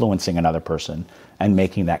influencing another person and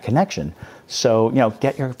making that connection. So,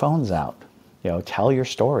 get your phones out, tell your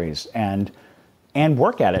stories and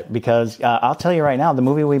work at it, because I'll tell you right now, the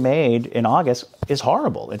movie we made in August is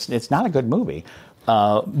horrible. It's not a good movie.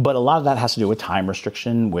 But a lot of that has to do with time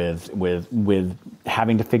restriction, with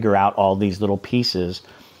having to figure out all these little pieces,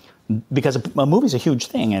 because a movie's a huge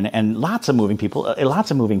thing, and lots of moving people,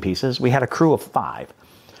 lots of moving pieces. We had a crew of 5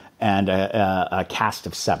 and a cast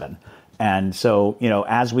of 7. And so,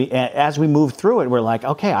 as we move through it, we're like,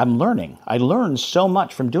 okay, I'm learning. I learned so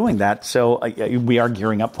much from doing that. So we are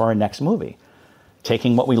gearing up for our next movie,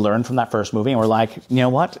 taking what we learned from that first movie, and we're like, you know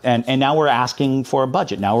what? And now we're asking for a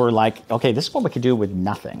budget. Now we're like, okay, this is what we could do with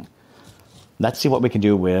nothing. Let's see what we can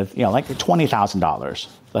do with, like $20,000.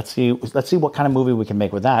 Let's see what kind of movie we can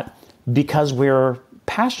make with that, because we're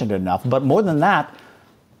passionate enough. But more than that,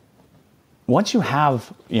 once you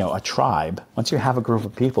have, a tribe, once you have a group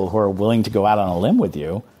of people who are willing to go out on a limb with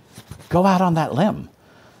you, go out on that limb.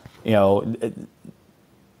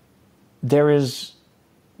 there's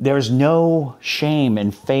no shame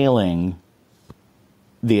in failing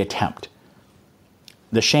the attempt.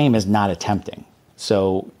 The shame is not attempting.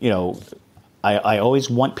 So, I always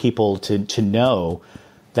want people to know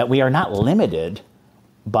that we are not limited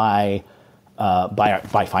by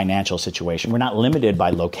financial situation. We're not limited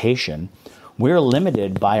by location. We're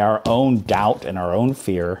limited by our own doubt and our own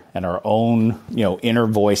fear and our own, inner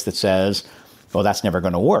voice that says, well, that's never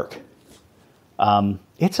going to work.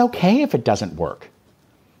 It's okay if it doesn't work.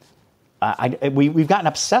 We've gotten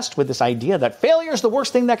obsessed with this idea that failure is the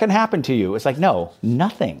worst thing that can happen to you. It's like, no,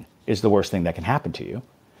 nothing is the worst thing that can happen to you.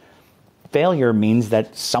 Failure means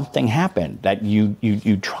that something happened, that you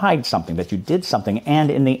tried something, that you did something,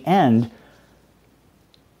 and in the end,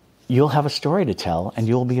 you'll have a story to tell, and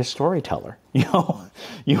you'll be a storyteller.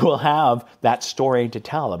 You will have that story to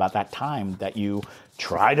tell about that time that you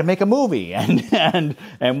tried to make a movie, and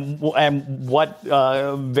what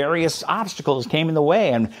various obstacles came in the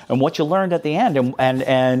way, and what you learned at the end,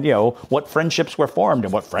 and what friendships were formed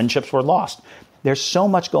and what friendships were lost. There's so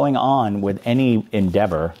much going on with any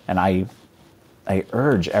endeavor, and I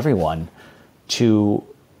urge everyone to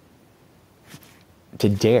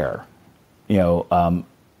dare.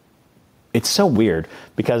 It's so weird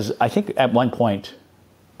because I think at one point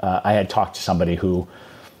I had talked to somebody who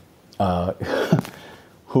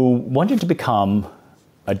wanted to become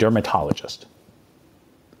a dermatologist.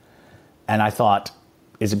 And I thought,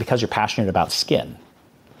 is it because you're passionate about skin?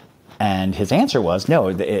 And his answer was,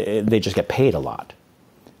 no, they just get paid a lot.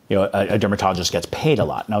 A dermatologist gets paid a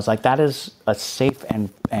lot. And I was like, that is a safe and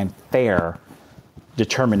fair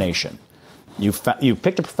determination. You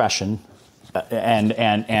picked a profession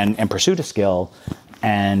and pursued a skill,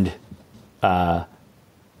 and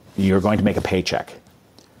you're going to make a paycheck.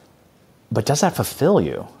 But does that fulfill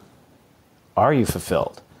you? Are you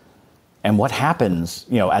fulfilled? And what happens,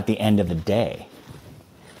 at the end of the day?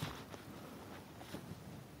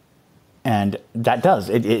 And that does.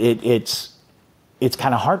 It's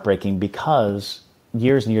kind of heartbreaking because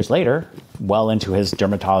years and years later, well into his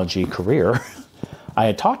dermatology career, I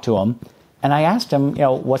had talked to him and I asked him,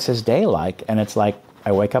 what's his day like? And it's like,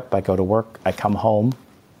 I wake up, I go to work, I come home,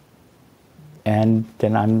 and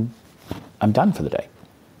then I'm done for the day.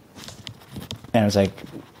 And it was like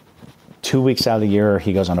 2 weeks out of the year,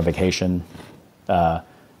 he goes on a vacation. And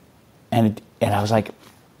I was like,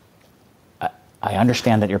 I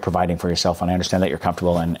understand that you're providing for yourself, and I understand that you're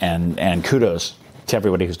comfortable, and kudos to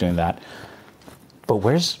everybody who's doing that. But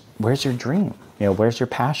where's your dream? Where's your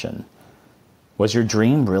passion? Was your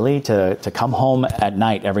dream really to come home at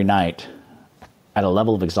night, every night, at a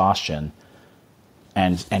level of exhaustion,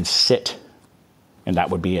 and sit, and that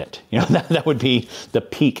would be it? That would be the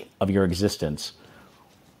peak of your existence.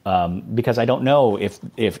 Because I don't know if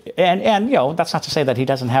that's not to say that he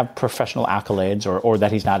doesn't have professional accolades or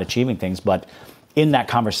that he's not achieving things, but in that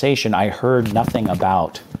conversation, I heard nothing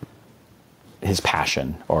about his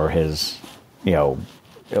passion or his,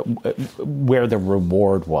 where the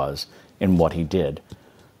reward was in what he did.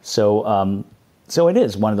 So it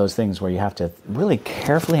is one of those things where you have to really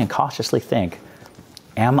carefully and cautiously think,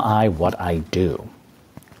 am I what I do?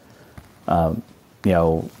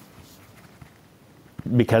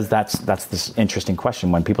 Because that's this interesting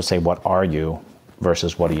question when people say, what are you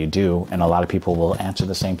versus what do you do? And a lot of people will answer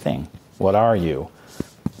the same thing. What are you?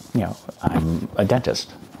 I'm a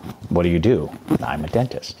dentist. What do you do? I'm a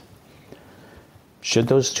dentist. Should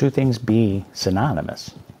those two things be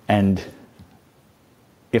synonymous? And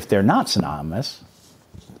if they're not synonymous,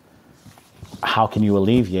 how can you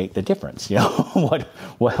alleviate the difference? What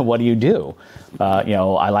do you do?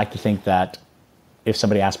 I like to think that if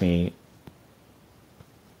somebody asks me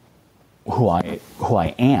who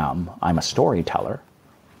I am, I'm a storyteller.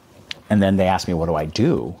 And then they ask me, what do I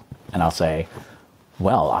do? And I'll say,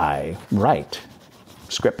 well, I write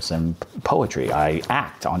scripts and poetry. I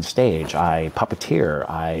act on stage. I puppeteer.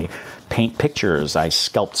 I paint pictures. I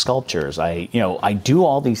sculpt sculptures. I do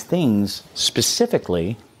all these things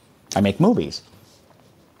specifically. I make movies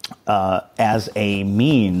as a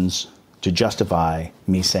means to justify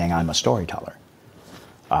me saying I'm a storyteller.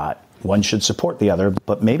 One should support the other,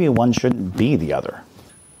 but maybe one shouldn't be the other.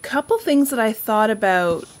 Couple things that I thought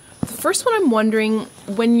about. The first one, I'm wondering,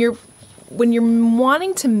 when you're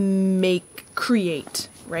wanting to create,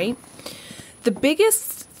 right? The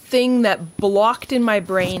biggest thing that blocked in my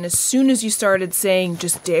brain as soon as you started saying,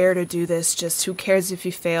 just dare to do this, just who cares if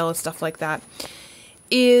you fail and stuff like that,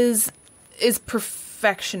 is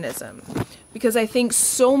perfectionism. Because I think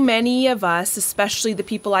so many of us, especially the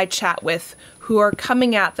people I chat with, who are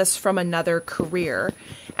coming at this from another career.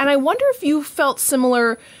 And I wonder if you felt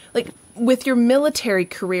similar, like with your military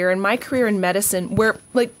career and my career in medicine, where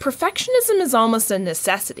like perfectionism is almost a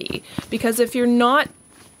necessity, because if you're not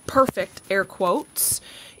perfect, air quotes,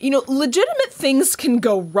 legitimate things can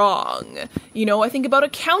go wrong. I think about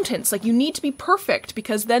accountants, like you need to be perfect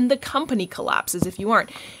because then the company collapses if you aren't.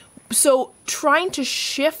 So trying to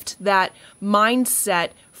shift that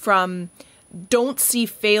mindset from don't see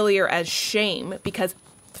failure as shame, because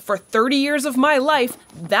for 30 years of my life,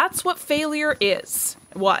 that's what failure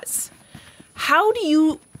was. How do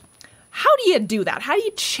you do that? How do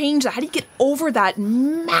you change that? How do you get over that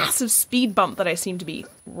massive speed bump that I seem to be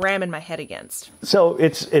ramming my head against? So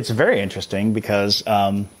it's very interesting because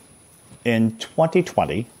in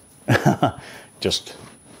 2020, just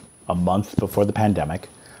a month before the pandemic,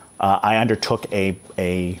 I undertook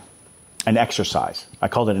an exercise. I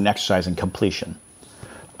called it an exercise in completion.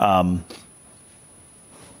 In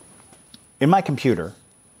my computer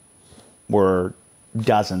were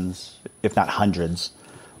dozens, if not hundreds,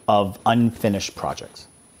 of unfinished projects.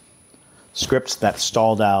 Scripts that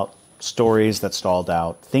stalled out, stories that stalled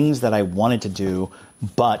out, things that I wanted to do,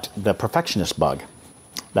 but the perfectionist bug,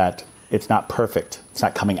 that it's not perfect, it's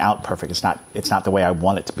not coming out perfect, it's not the way I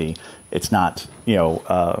want it to be, it's not,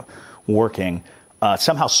 working,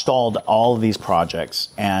 somehow stalled all of these projects.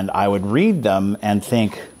 And I would read them and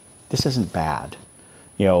think, this isn't bad.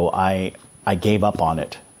 I gave up on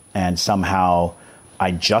it, and somehow I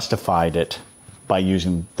justified it by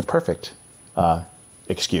using the perfect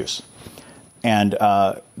excuse. And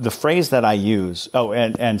the phrase that I use,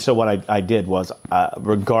 so what I did was,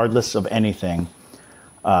 regardless of anything,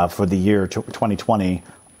 for the year 2020,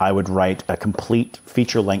 I would write a complete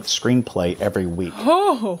feature-length screenplay every week.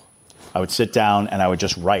 Oh. I would sit down and I would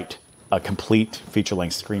just write a complete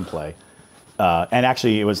feature-length screenplay. And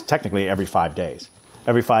actually, it was technically every 5 days.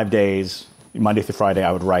 Every 5 days, Monday through Friday,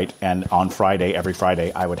 I would write, and on every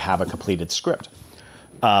Friday, I would have a completed script.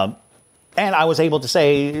 And I was able to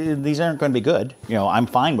say, these aren't going to be good. I'm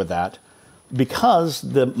fine with that, because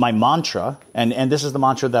my mantra, and this is the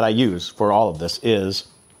mantra that I use for all of this, is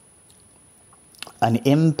an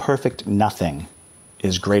imperfect nothing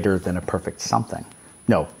is greater than a perfect something.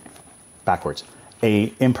 No, backwards.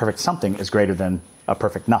 A imperfect something is greater than a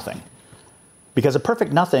perfect nothing. Because a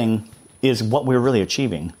perfect nothing is what we're really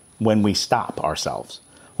achieving when we stop ourselves.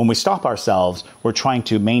 When we stop ourselves, we're trying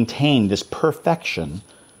to maintain this perfection,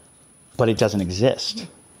 but it doesn't exist.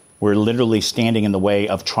 We're literally standing in the way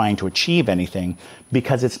of trying to achieve anything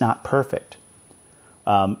because it's not perfect.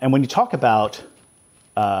 And when you talk about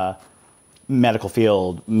medical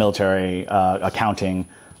field, military, accounting,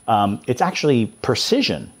 it's actually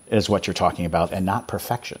precision is what you're talking about, and not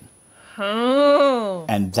perfection. Oh.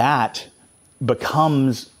 And that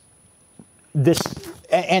becomes this,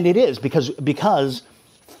 and it is because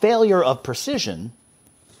failure of precision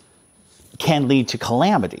can lead to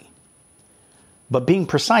calamity. But being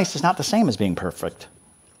precise is not the same as being perfect,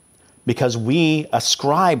 because we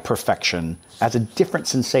ascribe perfection as a different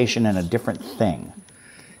sensation and a different thing.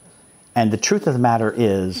 And the truth of the matter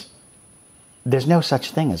is, there's no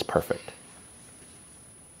such thing as perfect.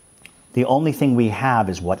 The only thing we have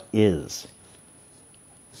is what is,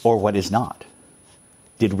 or what is not.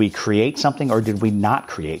 Did we create something, or did we not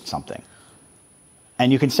create something?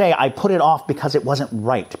 And you can say, I put it off because it wasn't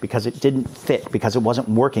right, because it didn't fit, because it wasn't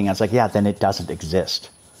working. I was like, yeah, then it doesn't exist.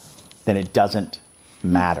 Then it doesn't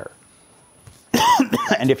matter.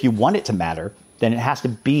 And if you want it to matter, then it has to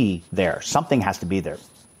be there. Something has to be there.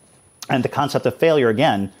 And the concept of failure,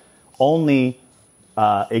 again, only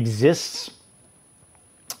exists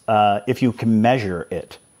if you can measure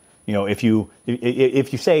it. If you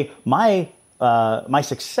say, my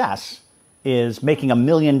success is making $1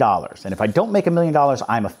 million, and if I don't make $1 million,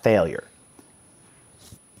 I'm a failure.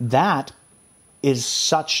 That is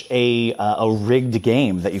such a rigged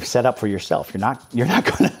game that you've set up for yourself. You're not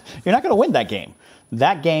gonna win that game.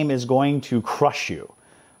 That game is going to crush you.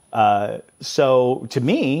 So to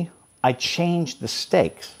me, I changed the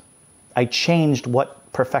stakes. I changed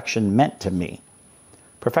what perfection meant to me.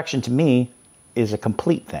 Perfection to me is a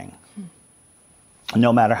complete thing,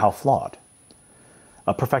 no matter how flawed.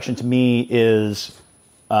 Perfection to me is,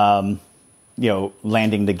 landing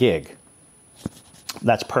the gig.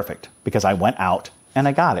 That's perfect because I went out and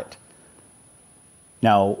I got it.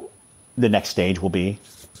 Now, the next stage will be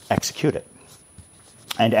execute it,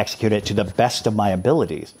 and execute it to the best of my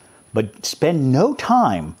abilities, but spend no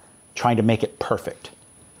time trying to make it perfect,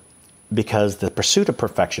 because the pursuit of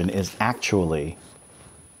perfection is actually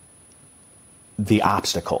the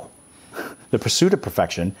obstacle. The pursuit of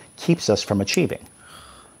perfection keeps us from achieving.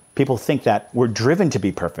 People think that we're driven to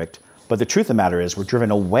be perfect, but the truth of the matter is we're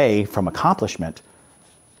driven away from accomplishment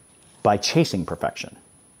by chasing perfection.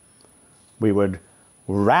 We would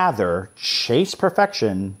rather chase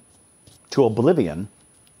perfection to oblivion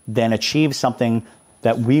than achieve something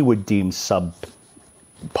that we would deem subpar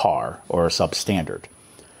or substandard.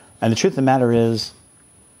 And the truth of the matter is,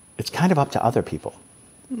 it's kind of up to other people.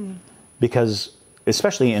 Because,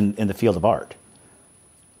 especially in the field of art,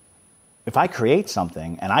 if I create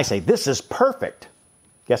something and I say, this is perfect,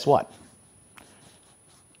 guess what?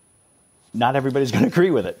 Not everybody's going to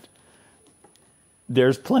agree with it.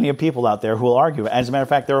 There's plenty of people out there who will argue. As a matter of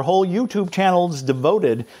fact, there are whole YouTube channels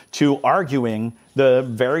devoted to arguing the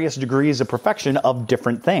various degrees of perfection of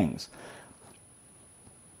different things.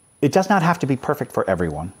 It does not have to be perfect for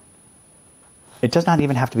everyone. It does not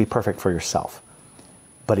even have to be perfect for yourself.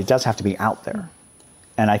 But it does have to be out there.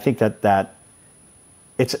 And I think that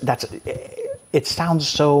it sounds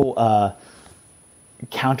so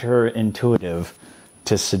counterintuitive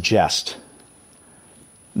to suggest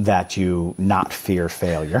that you not fear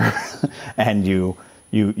failure and you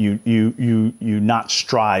not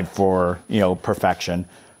strive for perfection,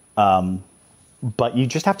 but you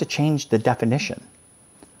just have to change the definition.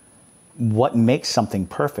 What makes something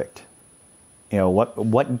perfect?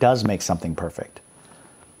 What does make something perfect?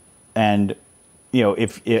 And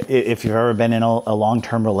if you've ever been in a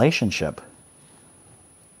long-term relationship,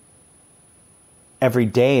 every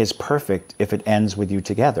day is perfect if it ends with you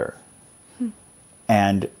together.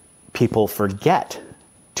 And people forget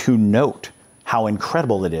to note how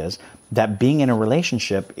incredible it is that being in a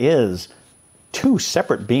relationship is two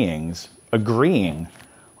separate beings agreeing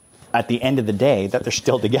at the end of the day that they're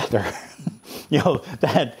still together.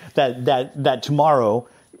 That tomorrow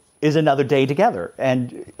is another day together.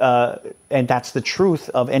 And that's the truth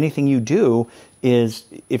of anything you do, is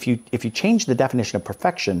if you change the definition of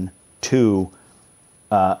perfection to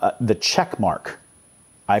the check mark,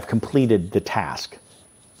 I've completed the task.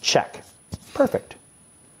 Check. Perfect.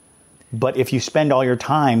 But if you spend all your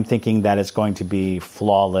time thinking that it's going to be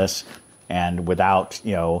flawless and without,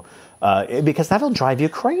 because that'll drive you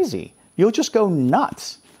crazy. You'll just go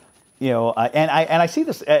nuts. And I see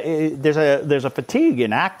this. There's a fatigue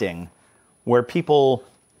in acting where people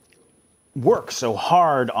work so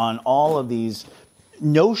hard on all of these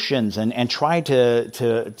notions and try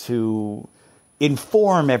to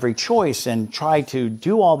inform every choice and try to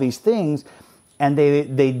do all these things, and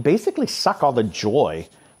they basically suck all the joy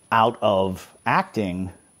out of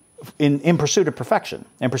acting in pursuit of perfection,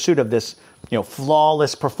 in pursuit of this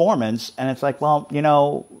flawless performance. And it's like, well,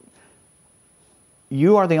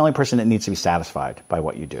 you are the only person that needs to be satisfied by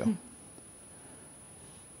what you do.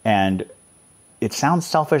 And it sounds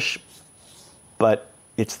selfish, but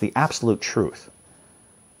it's the absolute truth.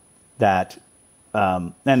 That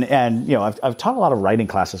I've taught a lot of writing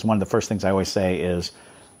classes. One of the first things I always say is,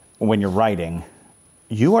 when you're writing,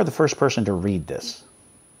 you are the first person to read this.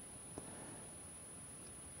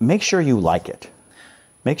 Make sure you like it.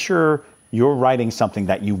 Make sure you're writing something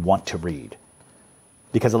that you want to read.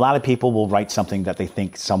 Because a lot of people will write something that they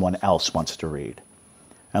think someone else wants to read.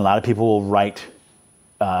 And a lot of people will write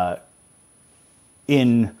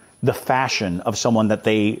in the fashion of someone that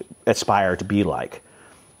they aspire to be like.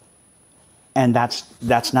 And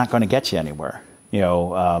that's not going to get you anywhere.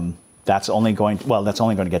 That's only going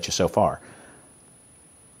to get you so far.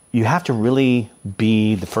 You have to really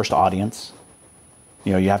be the first audience.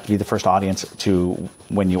 You have to be the first audience to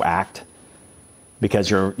when you act, because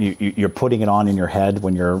you're putting it on in your head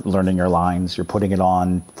when you're learning your lines. You're putting it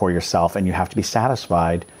on for yourself, and you have to be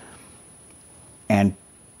satisfied. And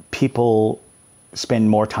people spend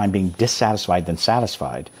more time being dissatisfied than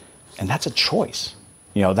satisfied, and that's a choice.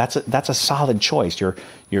 That's a solid choice.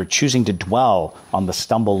 You're choosing to dwell on the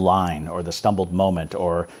stumbled line or the stumbled moment,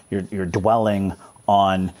 or you're dwelling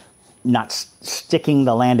on not sticking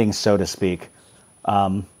the landing, so to speak.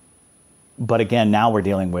 But again, now we're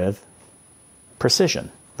dealing with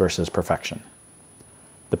precision versus perfection.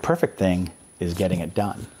 The perfect thing is getting it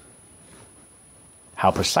done.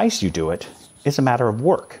 How precise you do it is a matter of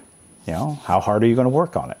work. How hard are you going to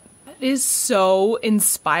work on it? That is so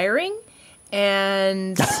inspiring.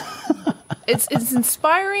 And it's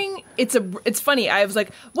inspiring. It's funny. I was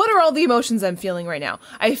like, what are all the emotions I'm feeling right now?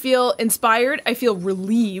 I feel inspired. I feel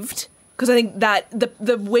relieved, because I think that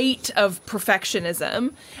the weight of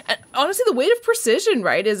perfectionism, and honestly the weight of precision,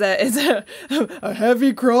 right, is a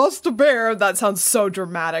heavy cross to bear. That sounds so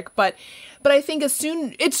dramatic, but I think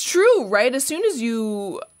it's true, right? As soon as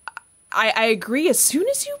I agree. As soon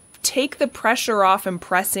as you take the pressure off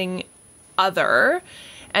impressing other,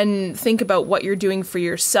 and think about what you're doing for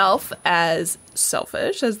yourself, as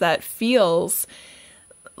selfish as that feels,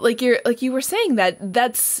 like you were saying,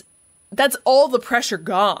 that's that's all the pressure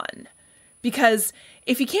gone. Because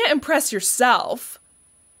if you can't impress yourself,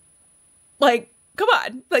 like, come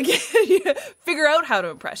on, like, figure out how to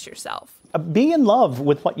impress yourself. Be in love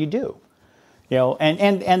with what you do,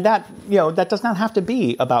 and that, that does not have to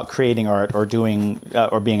be about creating art or doing,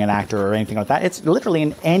 or being an actor or anything like that. It's literally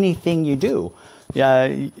in anything you do.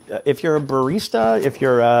 If you're a barista, if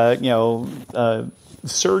you're a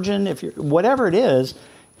surgeon, if you're whatever it is,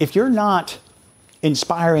 if you're not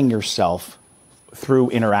inspiring yourself through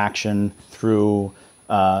interaction, through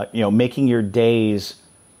making your days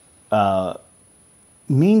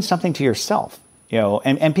mean something to yourself,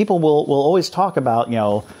 and people will always talk about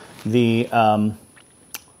the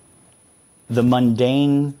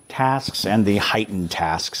mundane tasks and the heightened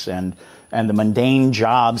tasks, and the mundane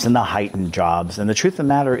jobs and the heightened jobs. And the truth of the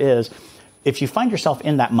matter is, if you find yourself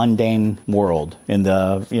in that mundane world, in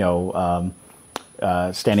the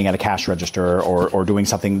standing at a cash register or doing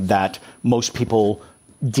something that most people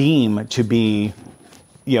deem to be,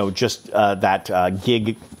 just that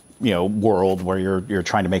gig, world where you're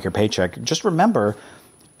trying to make your paycheck, just remember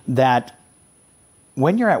that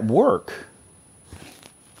when you're at work,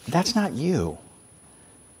 that's not you.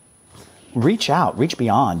 Reach out, reach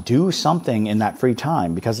beyond, do something in that free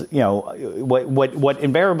time, because what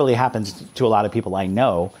invariably happens to a lot of people I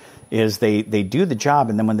know is they do the job,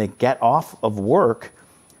 and then when they get off of work,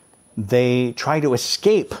 they try to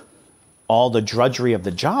escape all the drudgery of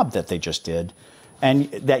the job that they just did, and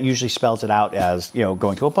that usually spells it out as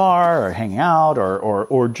going to a bar or hanging out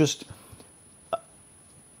or just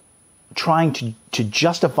trying to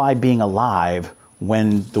justify being alive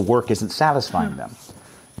when the work isn't satisfying them.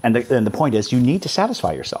 And the point is, you need to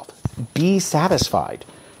satisfy yourself. Be satisfied.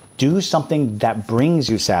 Do something that brings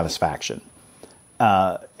you satisfaction.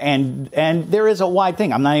 And there is a wide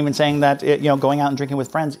thing. I'm not even saying that going out and drinking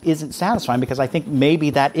with friends isn't satisfying, because I think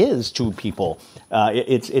maybe that is to people.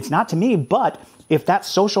 It's not to me. But if that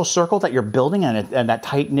social circle that you're building and that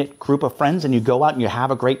tight knit group of friends, and you go out and you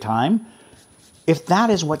have a great time, if that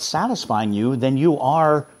is what's satisfying you, then you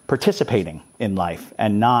are participating in life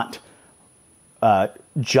and not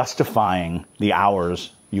justifying the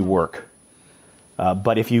hours you work.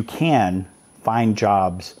 But if you can find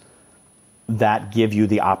jobs that give you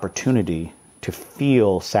the opportunity to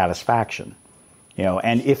feel satisfaction,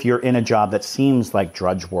 and if you're in a job that seems like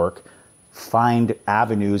drudge work, find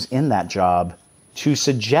avenues in that job to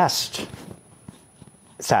suggest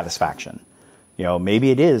satisfaction. Maybe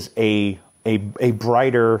it is a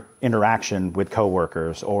brighter interaction with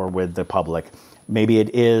coworkers or with the public. Maybe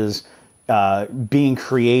it is being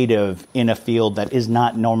creative in a field that is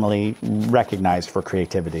not normally recognized for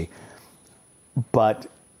creativity. But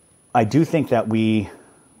I do think that we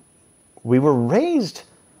were raised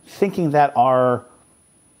thinking that our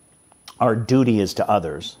duty is to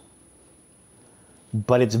others.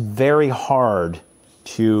 But it's very hard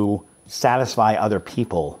to satisfy other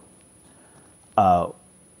people,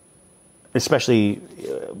 especially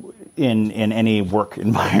in any work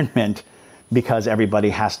environment, because everybody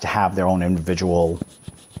has to have their own individual,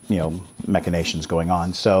 machinations going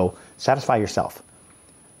on. So satisfy yourself.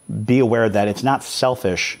 Be aware that it's not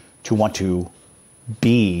selfish to want to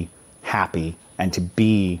be happy and to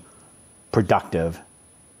be productive.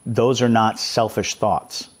 Those are not selfish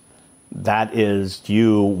thoughts. That is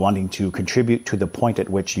you wanting to contribute to the point at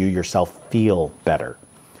which you yourself feel better,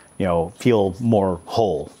 feel more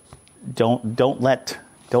whole. Don't let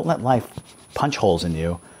life punch holes in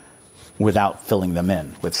you without filling them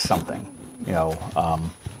in with something,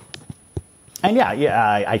 and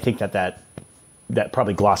I think that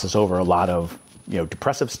probably glosses over a lot of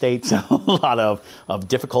depressive states, a lot of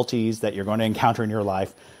difficulties that you're going to encounter in your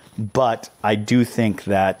life. But I do think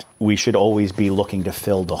that we should always be looking to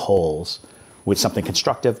fill the holes with something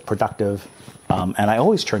constructive, productive, and I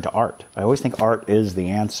always turn to art. I always think art is the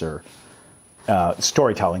answer.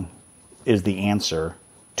 Storytelling is the answer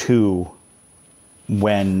to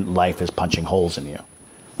when life is punching holes in you.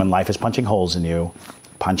 When life is punching holes in you,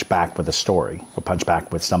 punch back with a story, or punch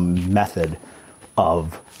back with some method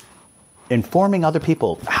of informing other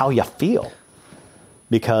people how you feel.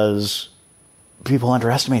 Because people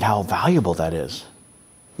underestimate how valuable that is.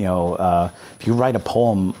 If you write a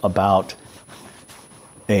poem about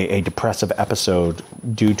a depressive episode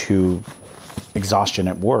due to exhaustion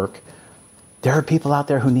at work, there are people out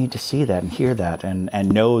there who need to see that and hear that and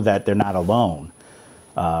know that they're not alone.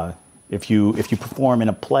 If you perform in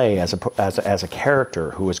a play as a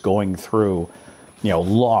character who is going through,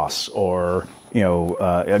 loss or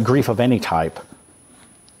a grief of any type,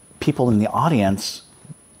 people in the audience,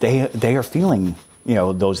 they are feeling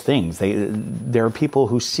those things. There are people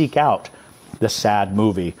who seek out the sad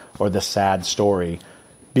movie or the sad story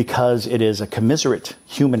because it is a commiserate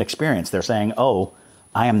human experience. They're saying, oh,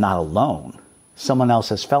 I am not alone. Someone else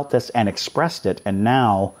has felt this and expressed it, and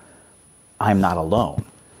now I'm not alone.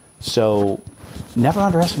 So never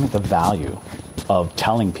underestimate the value of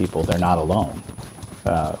telling people they're not alone,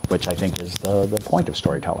 which I think is the point of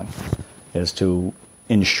storytelling, is to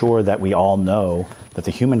ensure that we all know that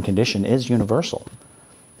the human condition is universal,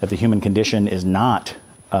 that the human condition is not,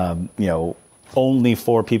 only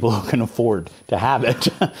for people who can afford to have it.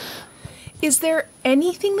 Is there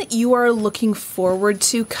anything that you are looking forward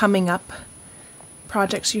to coming up?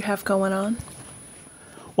 Projects you have going on?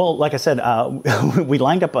 Well, like I said, we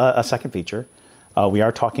lined up a second feature. We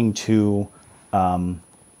are talking to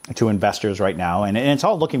investors right now, and it's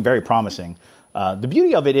all looking very promising. The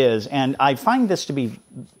beauty of it is, and I find this to be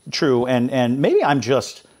true, and maybe I'm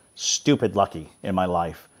just stupid lucky in my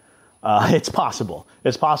life. It's possible.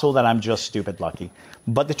 It's possible that I'm just stupid lucky.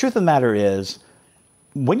 But the truth of the matter is,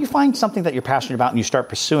 when you find something that you're passionate about and you start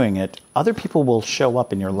pursuing it, other people will show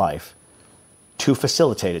up in your life to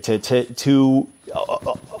facilitate it, to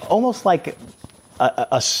almost like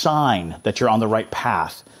a sign that you're on the right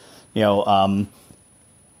path. The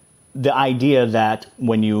idea that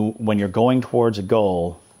when you're going towards a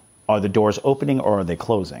goal, are the doors opening or are they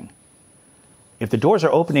closing? If the doors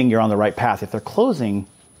are opening, you're on the right path. If they're closing,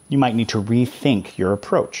 you might need to rethink your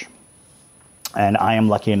approach. And I am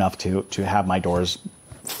lucky enough to have my doors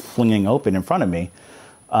flinging open in front of me.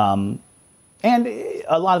 And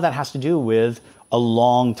a lot of that has to do with a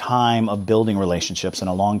long time of building relationships and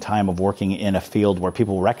a long time of working in a field where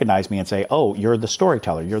people recognize me and say, oh, you're the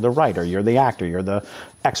storyteller, you're the writer, you're the actor, you're the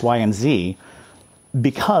X, Y, and Z.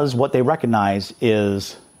 Because what they recognize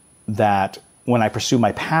is that when I pursue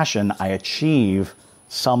my passion, I achieve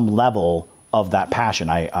some level of that passion.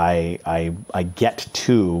 I get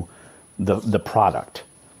to the product.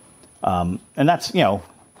 And that's,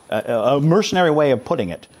 a mercenary way of putting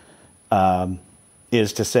it,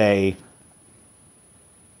 is to say,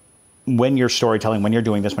 when you're storytelling, when you're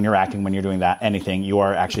doing this, when you're acting, when you're doing that, anything, you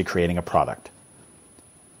are actually creating a product.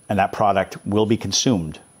 And that product will be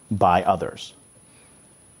consumed by others.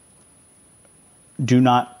 Do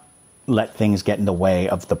not let things get in the way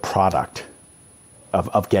of the product,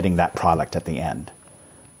 of getting that product at the end.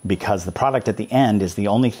 Because the product at the end is the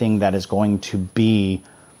only thing that is going to be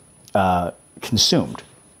consumed.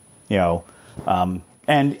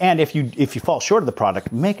 And if you fall short of the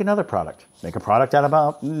product, make another product. Make a product out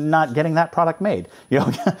about not getting that product made.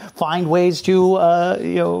 Find ways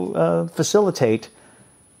to facilitate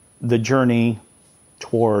the journey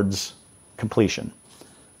towards completion.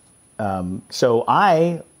 So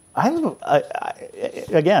I might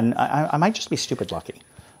just be stupid lucky,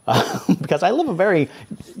 because I live a very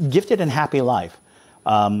gifted and happy life.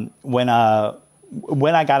 When I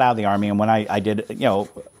got out of the Army and when I did,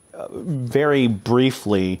 very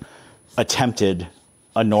briefly attempted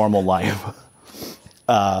a normal life,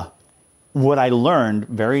 what I learned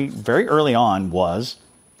very, very early on was,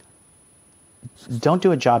 don't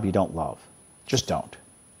do a job you don't love. Just don't.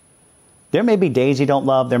 There may be days you don't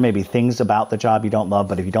love, there may be things about the job you don't love,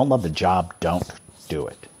 but if you don't love the job, don't do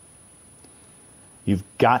it. You've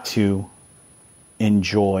got to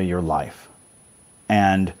enjoy your life.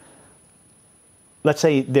 And let's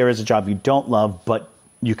say there is a job you don't love, but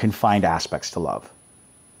you can find aspects to love.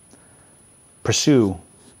 Pursue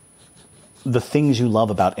the things you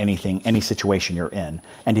love about anything, any situation you're in.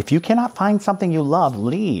 And if you cannot find something you love,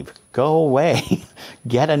 leave. Go away.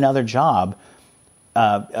 Get another job.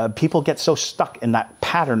 People get so stuck in that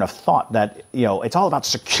pattern of thought that, it's all about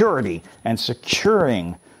security and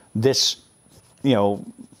securing this,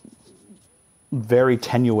 very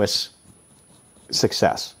tenuous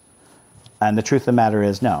success. And the truth of the matter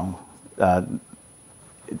is, no.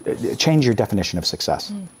 Change your definition of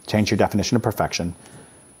success. Change your definition of perfection.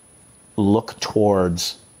 Look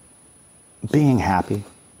towards being happy.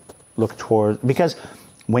 Because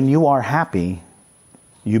when you are happy,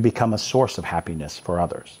 you become a source of happiness for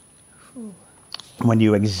others. Ooh. When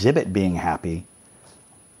you exhibit being happy,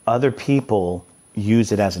 other people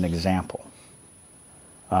use it as an example.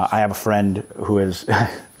 I have a friend who is a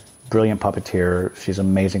brilliant puppeteer. She's an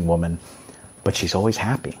amazing woman, but she's always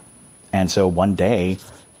happy. And so one day,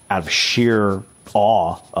 out of sheer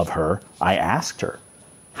awe of her, I asked her,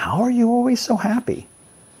 how are you always so happy?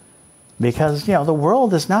 Because, the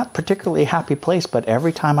world is not particularly a happy place, but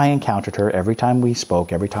every time I encountered her, every time we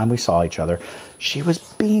spoke, every time we saw each other, she was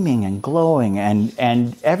beaming and glowing,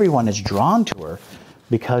 and everyone is drawn to her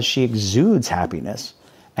because she exudes happiness.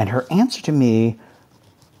 And her answer to me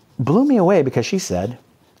blew me away because she said,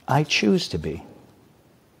 I choose to be.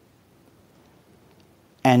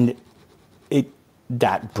 And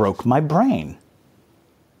that broke my brain.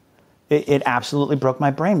 It absolutely broke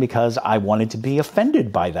my brain because I wanted to be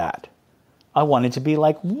offended by that. I wanted to be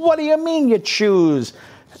like, what do you mean you choose?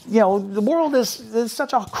 The world is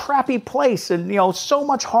such a crappy place, and, so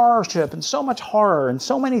much hardship and so much horror and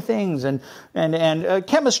so many things and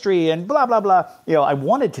chemistry and blah, blah, blah. I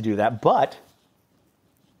wanted to do that, but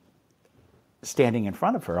standing in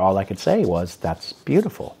front of her, all I could say was, that's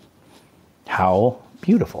beautiful. How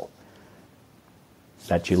beautiful.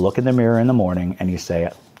 That you look in the mirror in the morning and you say,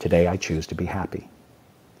 today I choose to be happy.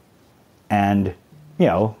 And,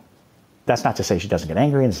 that's not to say she doesn't get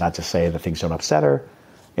angry, and it's not to say that things don't upset her.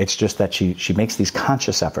 It's just that she makes these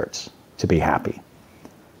conscious efforts to be happy.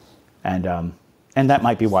 And that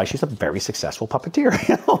might be why she's a very successful puppeteer,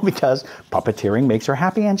 because puppeteering makes her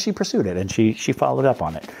happy, and she pursued it, and she followed up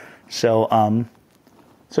on it. So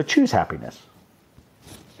choose happiness.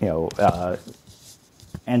 And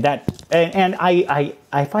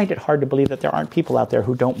I find it hard to believe that there aren't people out there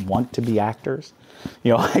who don't want to be actors.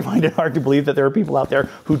 I find it hard to believe that there are people out there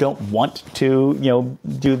who don't want to,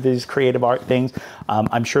 do these creative art things.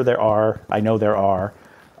 I'm sure there are. I know there are.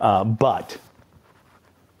 But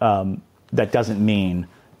that doesn't mean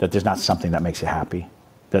that there's not something that makes you happy.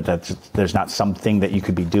 That there's not something that you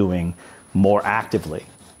could be doing more actively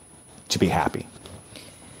to be happy.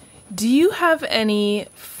 Do you have any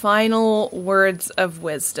final words of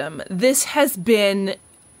wisdom? This has been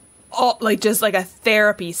just like a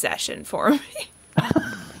therapy session for me.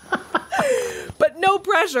 But no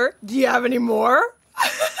pressure. Do you have any more?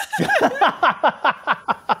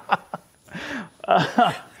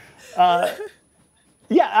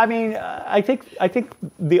 Yeah, I mean, I think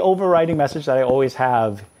the overriding message that I always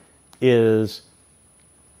have is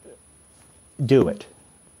do it.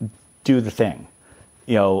 Do the thing.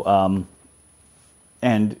 And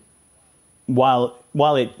while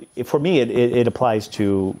it for me it applies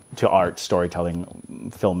to art, storytelling,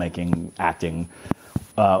 filmmaking, acting,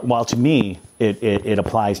 while to me it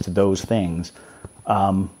applies to those things,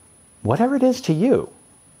 whatever it is to you,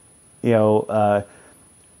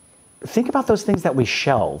 think about those things that we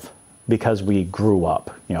shelve because we grew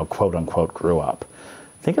up, quote unquote grew up.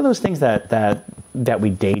 Think of those things that we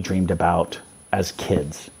daydreamed about as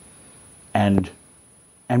kids, and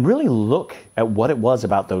really look at what it was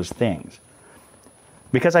about those things.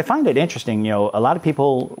 Because I find it interesting, a lot of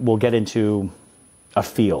people will get into a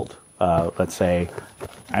field. Let's say,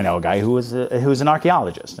 I know a guy who's an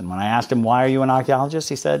archaeologist, and when I asked him, why are you an archaeologist?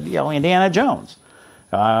 He said, Indiana Jones,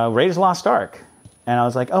 Raiders of the Lost Ark. And I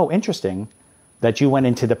was like, oh, interesting that you went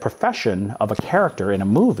into the profession of a character in a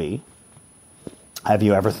movie. Have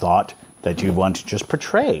you ever thought that you want to just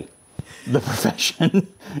portray the profession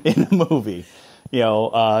in a movie?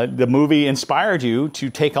 The movie inspired you to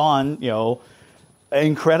take on,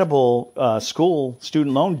 incredible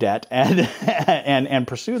student loan debt and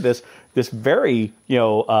pursue this very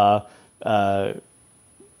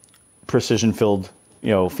precision-filled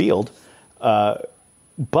field,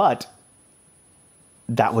 but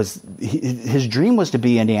that was his dream, was to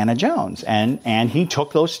be Indiana Jones, and he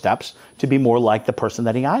took those steps to be more like the person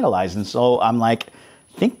that he idolized. And so I'm like,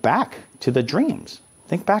 think back to the dreams,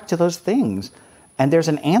 think back to those things, and there's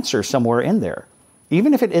an answer somewhere in there.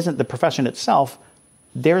 Even if it isn't the profession itself,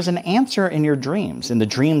 there's an answer in your dreams, in the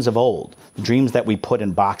dreams of old, the dreams that we put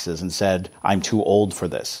in boxes and said, I'm too old for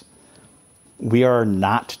this. We are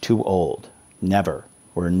not too old. Never.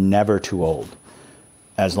 We're never too old.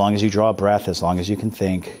 As long as you draw a breath, as long as you can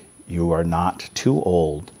think, you are not too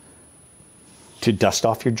old to dust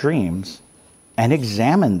off your dreams and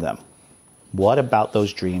examine them. What about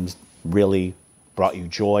those dreams really brought you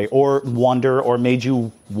joy or wonder or made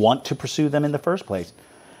you want to pursue them in the first place?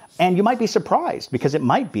 And you might be surprised, because it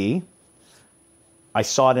might be, I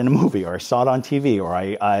saw it in a movie, or I saw it on TV, or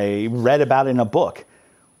I read about it in a book,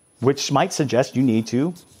 which might suggest you need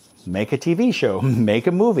to make a TV show, make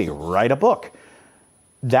a movie, write a book.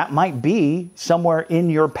 That might be somewhere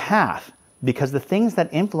in your path, because the things that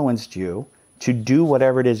influenced you to do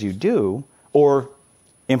whatever it is you do, or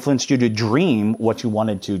influenced you to dream what you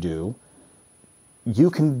wanted to do,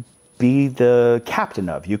 you can be the captain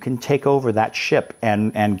of. You can take over that ship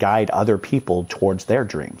and guide other people towards their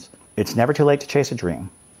dreams. It's never too late to chase a dream.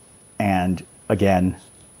 And again,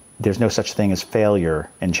 there's no such thing as failure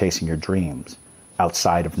in chasing your dreams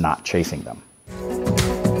outside of not chasing them.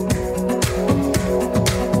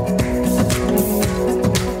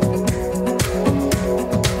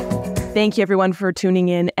 Thank you, everyone, for tuning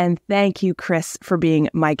in. And thank you, Chris, for being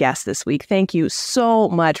my guest this week. Thank you so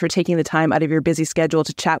much for taking the time out of your busy schedule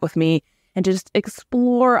to chat with me and to just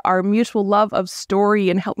explore our mutual love of story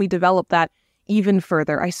and help me develop that even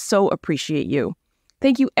further. I so appreciate you.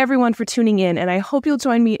 Thank you everyone for tuning in, and I hope you'll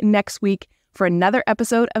join me next week for another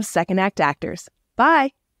episode of Second Act Actors.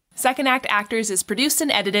 Bye! Second Act Actors is produced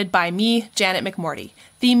and edited by me, Janet McMorty.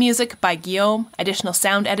 Theme music by Guillaume, additional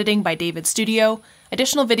sound editing by David Studio,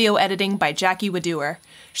 additional video editing by Jackie Wadoer,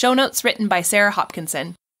 show notes written by Sarah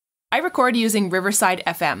Hopkinson. I record using Riverside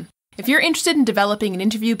FM. If you're interested in developing an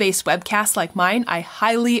interview-based webcast like mine, I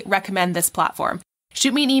highly recommend this platform.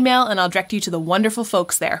 Shoot me an email and I'll direct you to the wonderful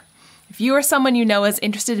folks there. If you or someone you know is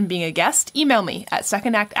interested in being a guest, email me at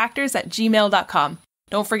secondactactors@gmail.com.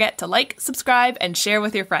 Don't forget to like, subscribe, and share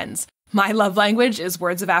with your friends. My love language is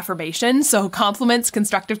words of affirmation, so compliments,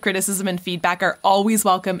 constructive criticism, and feedback are always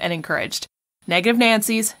welcome and encouraged. Negative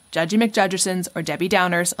Nancys, Judgy McJudgersons, or Debbie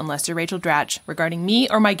Downers, unless you're Rachel Dratch, regarding me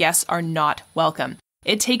or my guests are not welcome.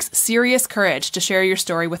 It takes serious courage to share your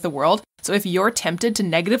story with the world, so if you're tempted to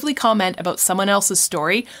negatively comment about someone else's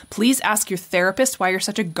story, please ask your therapist why you're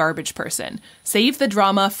such a garbage person. Save the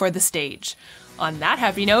drama for the stage. On that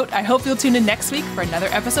happy note, I hope you'll tune in next week for another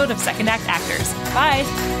episode of Second Act Actors.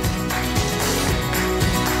 Bye!